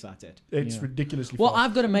think it works out at. It's Yeah. ridiculously Well, fast.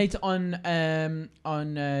 I've got a mate on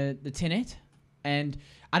the Tenet, and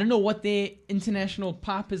I don't know what their international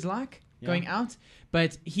pipe is like going out,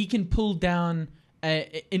 but he can pull down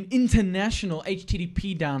an international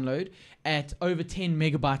HTTP download at over 10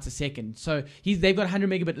 megabytes a second. So they've got 100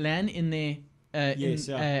 megabit LAN in there. At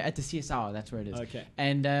the CSR, that's where it is. Okay.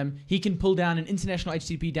 And he can pull down an international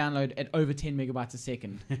HTTP download at over 10 megabytes a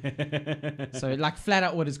second. So like flat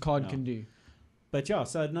out what his card can do. But yeah,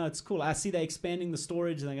 so no, it's cool. I see they're expanding the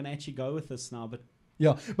storage and they're going to actually go with this now. But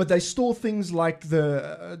Yeah, but they store things like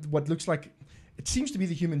the what looks like it seems to be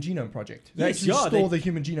the Human Genome Project. They Yes, actually yeah, store the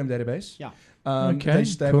Human Genome database. Yeah. Okay,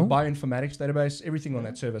 they have a cool. bioinformatics database, everything on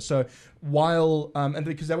that server. So while and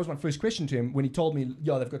because that was my first question to him when he told me,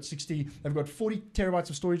 yeah, they've got 40 terabytes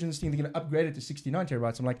of storage in this thing. They're going to upgrade it to 69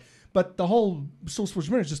 terabytes. I'm like, but the whole SourceForge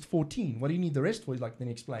mirror is just 14. What do you need the rest for? He's like, then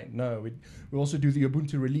he explained, no, we also do the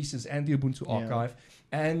Ubuntu releases and the Ubuntu archive,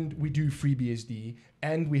 and we do FreeBSD,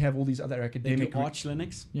 and we have all these other they academic do Arch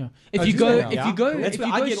Linux. Yeah. Oh, If you do go, they now? if you go, That's if where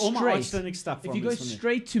you I go get all my Arch straight, Linux stuff from. if you go is from there.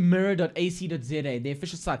 straight to mirror.ac.za, the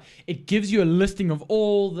official site, it gives you a listing of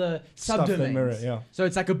all the Stuff that subdomains. mirror, yeah. So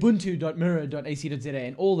it's like ubuntu.mirror.ac.za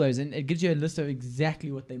and all those, and it gives you a list of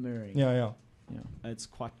exactly what they're mirroring. Yeah. It's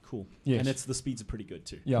quite cool. Yes. And the speeds are pretty good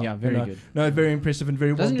too. Yeah, very good. No, very impressive and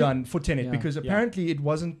very Doesn't well it- done for Tenet Yeah. because apparently it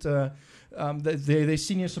wasn't their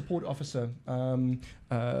senior support officer, Len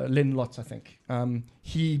Lotz, I think.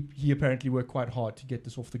 He apparently worked quite hard to get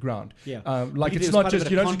this off the ground. Yeah. Like Because it's there's not quite a just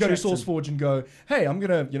bit you of don't just go to contracts and- SourceForge and go, hey, I'm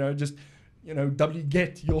gonna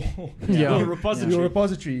get your Yeah. Your repository. your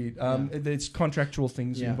repository. It's contractual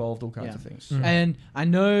things Yeah. involved, all kinds Yeah. of things. Mm. And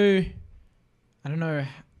I don't know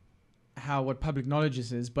what public knowledge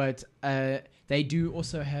this is, but they do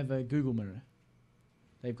also have a Google Mirror.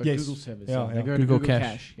 They've got Yes. Google servers. Yeah, They yeah. go to Google Google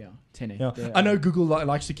Cache. Cache. Yeah, Tenet. Yeah. They're, I know Google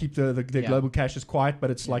likes to keep their Yeah. global caches quiet,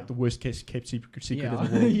 but it's like Yeah. the worst case kept secret in the Yeah,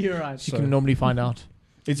 world. you're right. You So- can normally find out.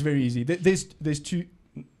 It's very easy. There's two.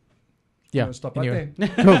 Yeah. Stop Anyway.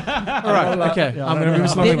 right Cool. All right. Okay. Yeah, I'm no, going to no, move no.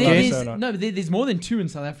 something There- again. there's- No, but there's more than 2 in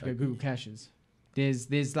South Africa, Google caches. There's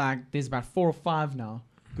about 4 or 5 now.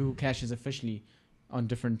 Google caches officially on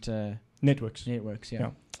different Networks. networks.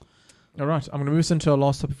 Yeah. All right. I'm going to move us into our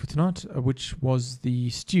last topic for tonight, which was the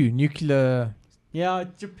Stew nuclear. Yeah,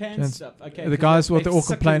 Japan Gents, stuff. Okay. the guys, what they're all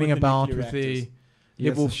sucking complaining with the about nuclear with the reactors.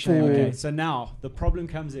 level Yes, shame. 4. Okay, so now the problem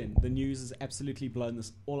comes in. The news has absolutely blown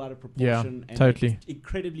this all out of proportion. And totally. it's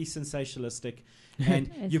incredibly sensationalistic. And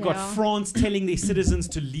Yes, you've they got are. France telling their citizens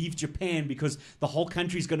to leave Japan because the whole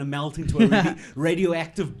country is going to melt into a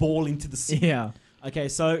radioactive ball into the sea. Yeah. Okay,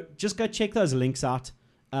 so just go check those links out.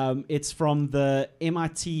 It's from the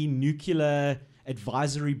MIT Nuclear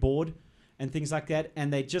Advisory Board and things like that.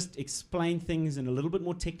 And they just explain things in a little bit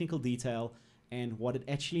more technical detail and what it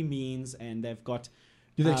actually means. And they've got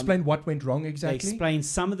Do they explain what went wrong They exactly? explain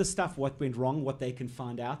some of the stuff, what went wrong, what they can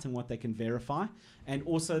find out, and what they can verify. And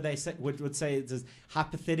also, they would say is,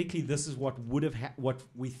 hypothetically, this is what would have what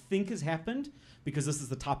we think has happened, because this is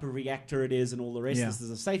the type of reactor it is, and all the rest. Yeah. This is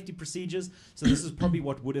the safety procedures. So this is probably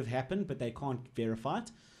what would have happened, but they can't verify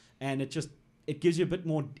it. And it gives you a bit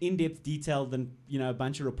more in-depth detail than a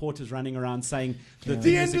bunch of reporters running around saying that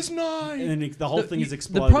The end is nigh. and the whole thing is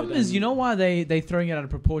exploded. The problem is, why they're throwing it out of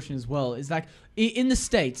proportion as well. Is like in the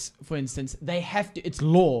States, for instance, they have to. It's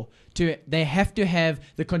law they have to have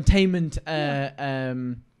the containment.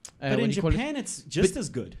 But in Japan, it's just as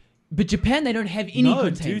good. But Japan, they don't have any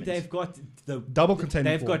containment. Dude, they've got the Double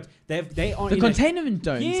containment. They are the in containment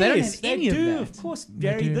zones. Yes, they don't have any they do, of that. of course,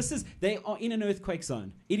 Gary. They are in an earthquake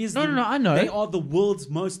zone. It is No, I know. They are the world's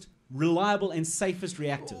most reliable and safest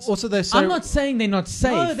reactors. Also, they're so I'm not saying they're not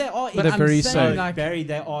safe. No, they are. But they're very saying, safe. like, Barry,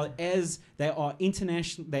 they are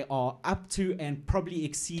international. They are up to and probably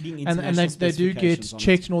exceeding international and they do get specifications on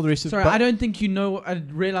checked and all the rest of it. Sorry, but I don't think I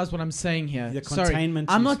realize what I'm saying here. The Sorry, containment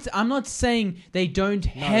I'm is- not saying they don't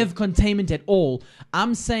have containment at all.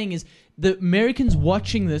 I'm saying is the Americans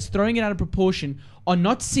watching this, throwing it out of proportion, are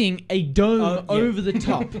not seeing a dome over the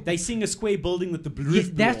top. They're seeing a square building that the roof Yes,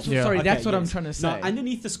 blew that's off. Yeah. sorry. Okay, That's what I'm yes. trying to say. Now,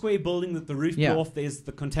 underneath the square building that the roof Yeah. blew off, there's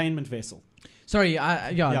the containment vessel. Sorry,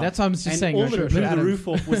 that's what I'm just and saying. all I that should blew put it out the of- roof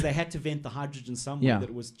off was they had to vent the hydrogen somewhere Yeah. that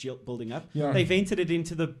it was building up. Yeah. They vented it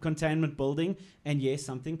into the containment building, and yes,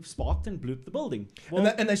 something sparked and blew up the building. Well,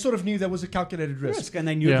 And they sort of knew there was a calculated risk. and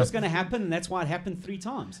they knew it Yeah. was going to happen, and that's why it happened 3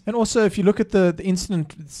 times. And also, if you look at the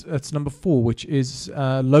incident, it's number 4, which is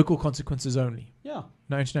local consequences only, Yeah.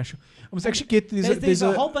 no international. I must actually get There's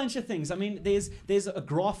a whole bunch of things. I mean, there's a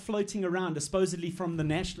graph floating around, supposedly from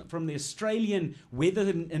the Australian Weather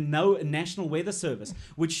and National Weather Service,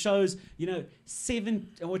 which shows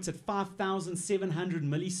 5,700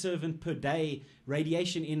 millisievert per day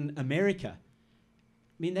radiation in America.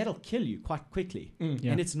 I mean, that'll kill you quite quickly,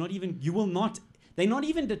 Yeah. and it's not even. You will not. They're not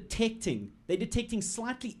even detecting. They're detecting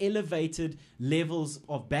slightly elevated levels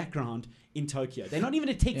of background in Tokyo. They're not even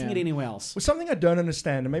detecting Yeah. it anywhere else. Well, something I don't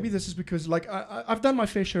understand, and maybe this is because, like, I've done my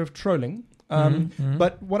fair share of trolling,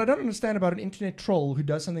 but what I don't understand about an internet troll who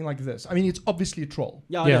does something like this, I mean, it's obviously a troll.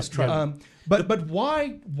 Yeah, Yeah. that's true. But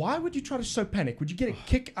why would you try to so panic? Would you get a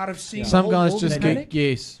kick out of seeing Some the whole guys world just panic? get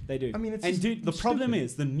yes. They do. I mean, it's and just dude, the problem stupid.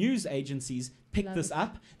 is the news agencies pick Love this it.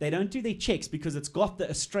 up. They don't do their checks because it's got the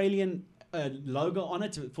Australian logo on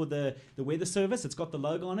it for the weather service. It's got the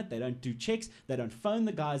logo on it. They don't do checks. They don't phone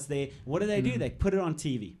the guys there. What do? They put it on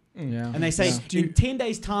TV. Yeah. And they say, Yeah. in 10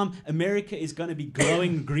 days' time, America is going to be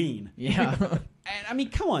glowing green. Yeah. And I mean,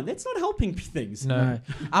 come on. That's not helping things. No.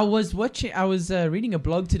 I was reading a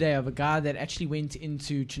blog today of a guy that actually went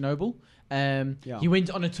into Chernobyl. He went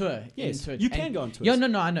on a tour. Yes, into it. you And- can go on tours. Yeah,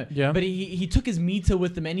 no, I know. Yeah. But he took his meter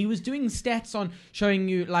with him, and he was doing stats on showing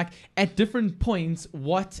you, like, at different points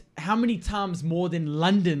how many times more than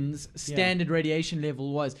London's standard radiation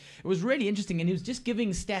level was. It was really interesting, and he was just giving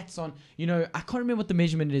stats on, I can't remember what the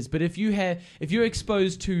measurement is, but if you're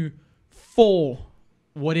exposed to 4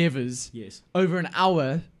 whatevers Yes. over an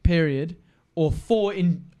hour period, or 4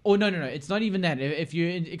 no, it's not even that. If you're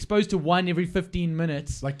exposed to 1 every 15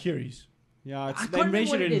 minutes, Like Curie's. Yeah, I they can't remember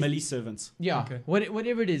measure what it it in is. milliservants. yeah, Okay.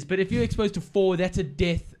 whatever it is. But if you're exposed to 4, that's a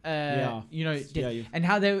death. Yeah. Death. Yeah, you- And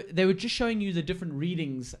how they were just showing you the different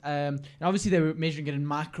readings. And obviously they were measuring it in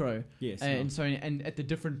micro. Yes. And so and at the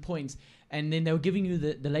different points. And then they were giving you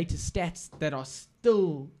the latest stats that are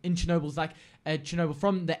still in Chernobyl's, like Chernobyl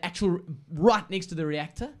from the actual right next to the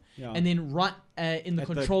reactor, Yeah. and then right in the At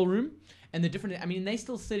the- control room. And the different, I mean, they're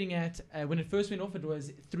still sitting at, when it first went off, it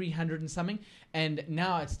was 300 and something. And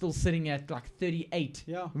now it's still sitting at like 38.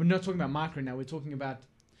 Yeah. We're not talking about micro now. We're talking about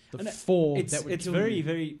the And 4 It's that would it's kill very, you.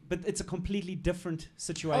 very, but it's a completely different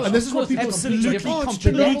situation. and this is Of what course, people absolutely think. Oh, it's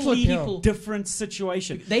completely Chernobyl. people- different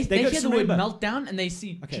situation. They got hear to the word remember- meltdown and they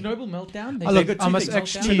see Okay. Chernobyl meltdown. They Oh, say look, They've got I two must things.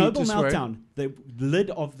 actually Chernobyl just worry. meltdown. The lid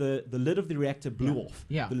of the reactor blew off.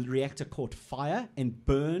 Yeah. The reactor caught fire and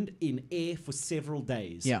burned in air for several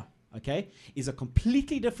days. Yeah. Okay, is a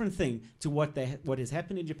completely different thing to what has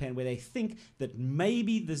happened in Japan, where they think that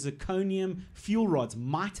maybe the zirconium fuel rods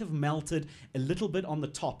might have melted a little bit on the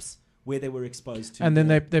tops where they were exposed to. And then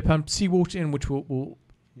they pump seawater in, which will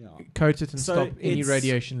Yeah. coat it and So stop any it's-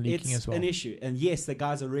 radiation leaking it's as well. an issue. And yes, the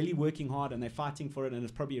guys are really working hard and they're fighting for it, and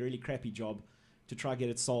it's probably a really crappy job to try get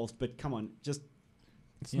it solved. But come on, just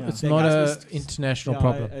Yeah. It's The not guys a must- international yeah,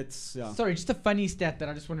 problem. It's Sorry, just a funny stat that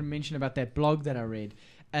I just want to mention about that blog that I read.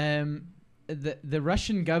 The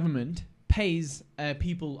Russian government pays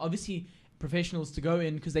people, obviously professionals, to go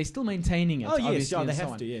in because they're still maintaining it. Oh yes, obviously, yeah, and they so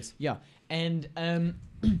have on. to. Yes. Yeah, and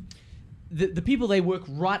the people they work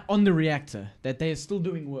right on the reactor, that they are still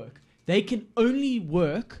doing work, they can only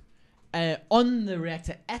work on the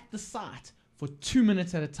reactor at the site for 2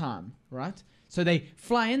 minutes at a time, right? So they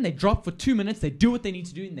fly in, they drop for 2 minutes, they do what they need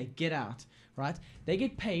to do, and they get out, right? They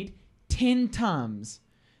get paid 10 times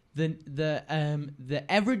the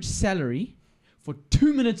average salary for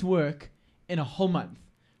 2 minutes work in a whole month.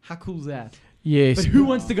 How cool is that? Yes. But who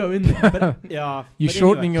wants to go in there? But, yeah. You're but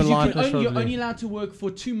shortening anyway. your life. You're only allowed to work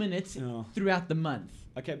for 2 minutes Yeah. throughout the month.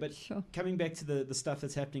 Okay, but Sure. coming back to the stuff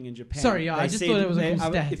that's happening in Japan. Sorry, yeah, I they just said thought it was a they- cool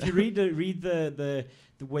stat. If you read the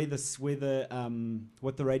way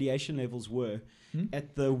what the radiation levels were,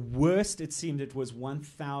 at the worst it seemed it was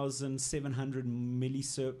 1,700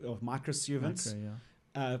 microsieverts.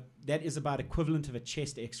 That is about equivalent of a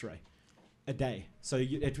chest X-ray a day. So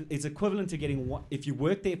it's equivalent to getting one. If you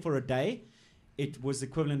work there for a day, it was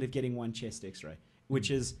equivalent of getting one chest X-ray,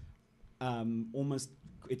 which is almost.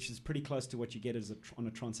 Which is pretty close to what you get on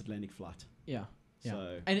a transatlantic flight. Yeah. Yeah.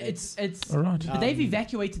 So And it's All right. but they've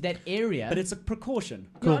evacuated that area. but it's a precaution.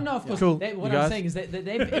 Cool. No, of course. Cool. What You I'm guys? saying is that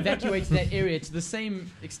they've evacuated that area to the same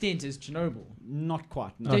extent as Chernobyl. Not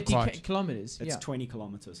quite. No, Not 30 quite. kilometers. it's Yeah. 20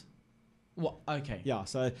 kilometers. What? Okay. Yeah.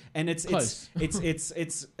 So and it's Close.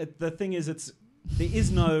 it's the thing is there is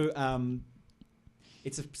no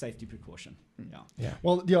it's a safety precaution. Yeah.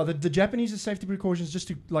 Well, yeah, the Japanese safety precautions, just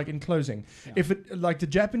to, like, in closing, Yeah. if it, like, the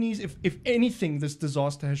Japanese, if anything this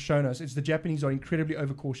disaster has shown us, it's the Japanese are incredibly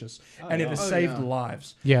overcautious, and it has saved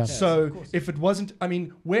lives. Yeah. So of course. if it wasn't, I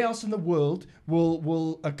mean, where else in the world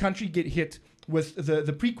will a country get hit with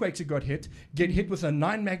the pre-quakes it got get hit with a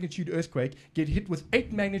 9 magnitude earthquake, get hit with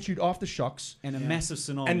 8 magnitude aftershocks, And a massive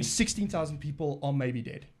tsunami. and 16,000 people are maybe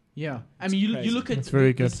dead? Yeah. I mean, you crazy. look at That's very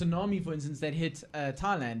the good. tsunami, for instance, that hit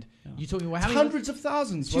Thailand. Yeah. You're talking about how many? Hundreds of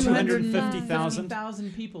thousands. wasn't it? 250,000.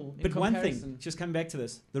 250,000 people. But in one comparison. thing, just coming back to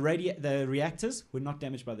this, the reactors were not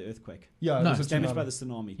damaged by the earthquake. Yeah, No. it It was was a damaged tsunami. by the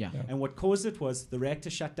tsunami. Yeah. Yeah. And what caused it was the reactor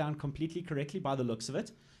shut down completely correctly by the looks of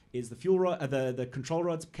it. Is the fuel rod, the control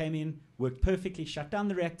rods came in, worked perfectly, shut down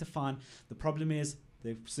the reactor fine. The problem is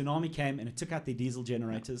the tsunami came and it took out their diesel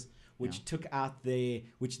generators, which took out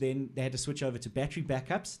which then they had to switch over to battery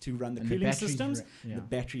backups to run the And cooling batteries systems. yeah. The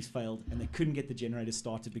batteries failed and they couldn't get the generators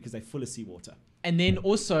started because they're full of seawater. And then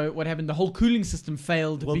also, what happened? The whole cooling system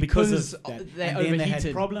failed Well, because of that. they and overheated. then they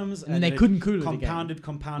had problems, and then they it couldn't cool it compounded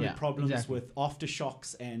Yeah, problems exactly. with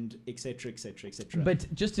aftershocks and etc. etc. etc.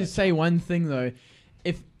 But just to say one thing though,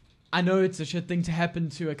 if I know it's a shit thing to happen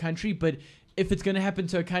to a country, but if it's going to happen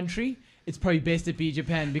to a country, it's probably best it be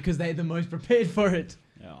Japan because they're the most prepared for it.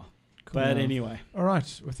 Yeah. But anyway, All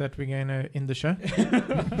right. With that, we're going to end the show.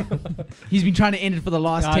 He's been trying to end it for the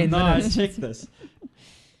last 10 minutes. Check this.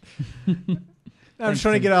 I'm just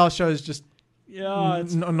trying to get our shows just Yeah,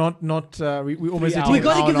 it's not. We almost hours. hit We an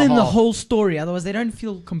got to hour give and a them the half. whole story, otherwise they don't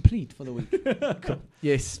feel complete for the week.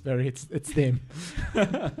 Yes, Barry. It's them. All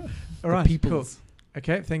The right. peoples. Cool.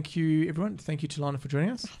 Okay. Thank you, everyone. Thank you, Telana, for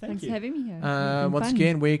joining us. Thanks you. for having me here. It's been Once fun.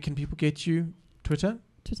 again, where can people get you? Twitter,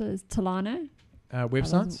 Twitter is Telana.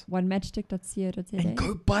 websites. Onematchstick.co.za. And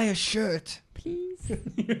go buy a shirt. Please.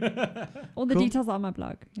 All the Cool. details are on my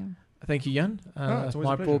blog. Yeah. Thank you, Jan. it's always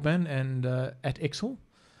a pleasure. MyBroadBand and at Exhall.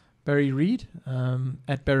 Barry Reid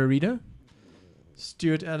at Barrerido.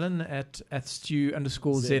 Stewart Allen at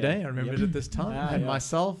Stew_ZA. I remembered it this time. And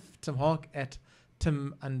myself, Tim Haak at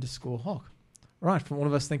Tim_Haak. All right, from all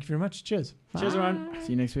of us, thank you very much. Cheers. Cheers, everyone. Bye.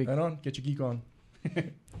 See you next week. Right on. Get your geek on.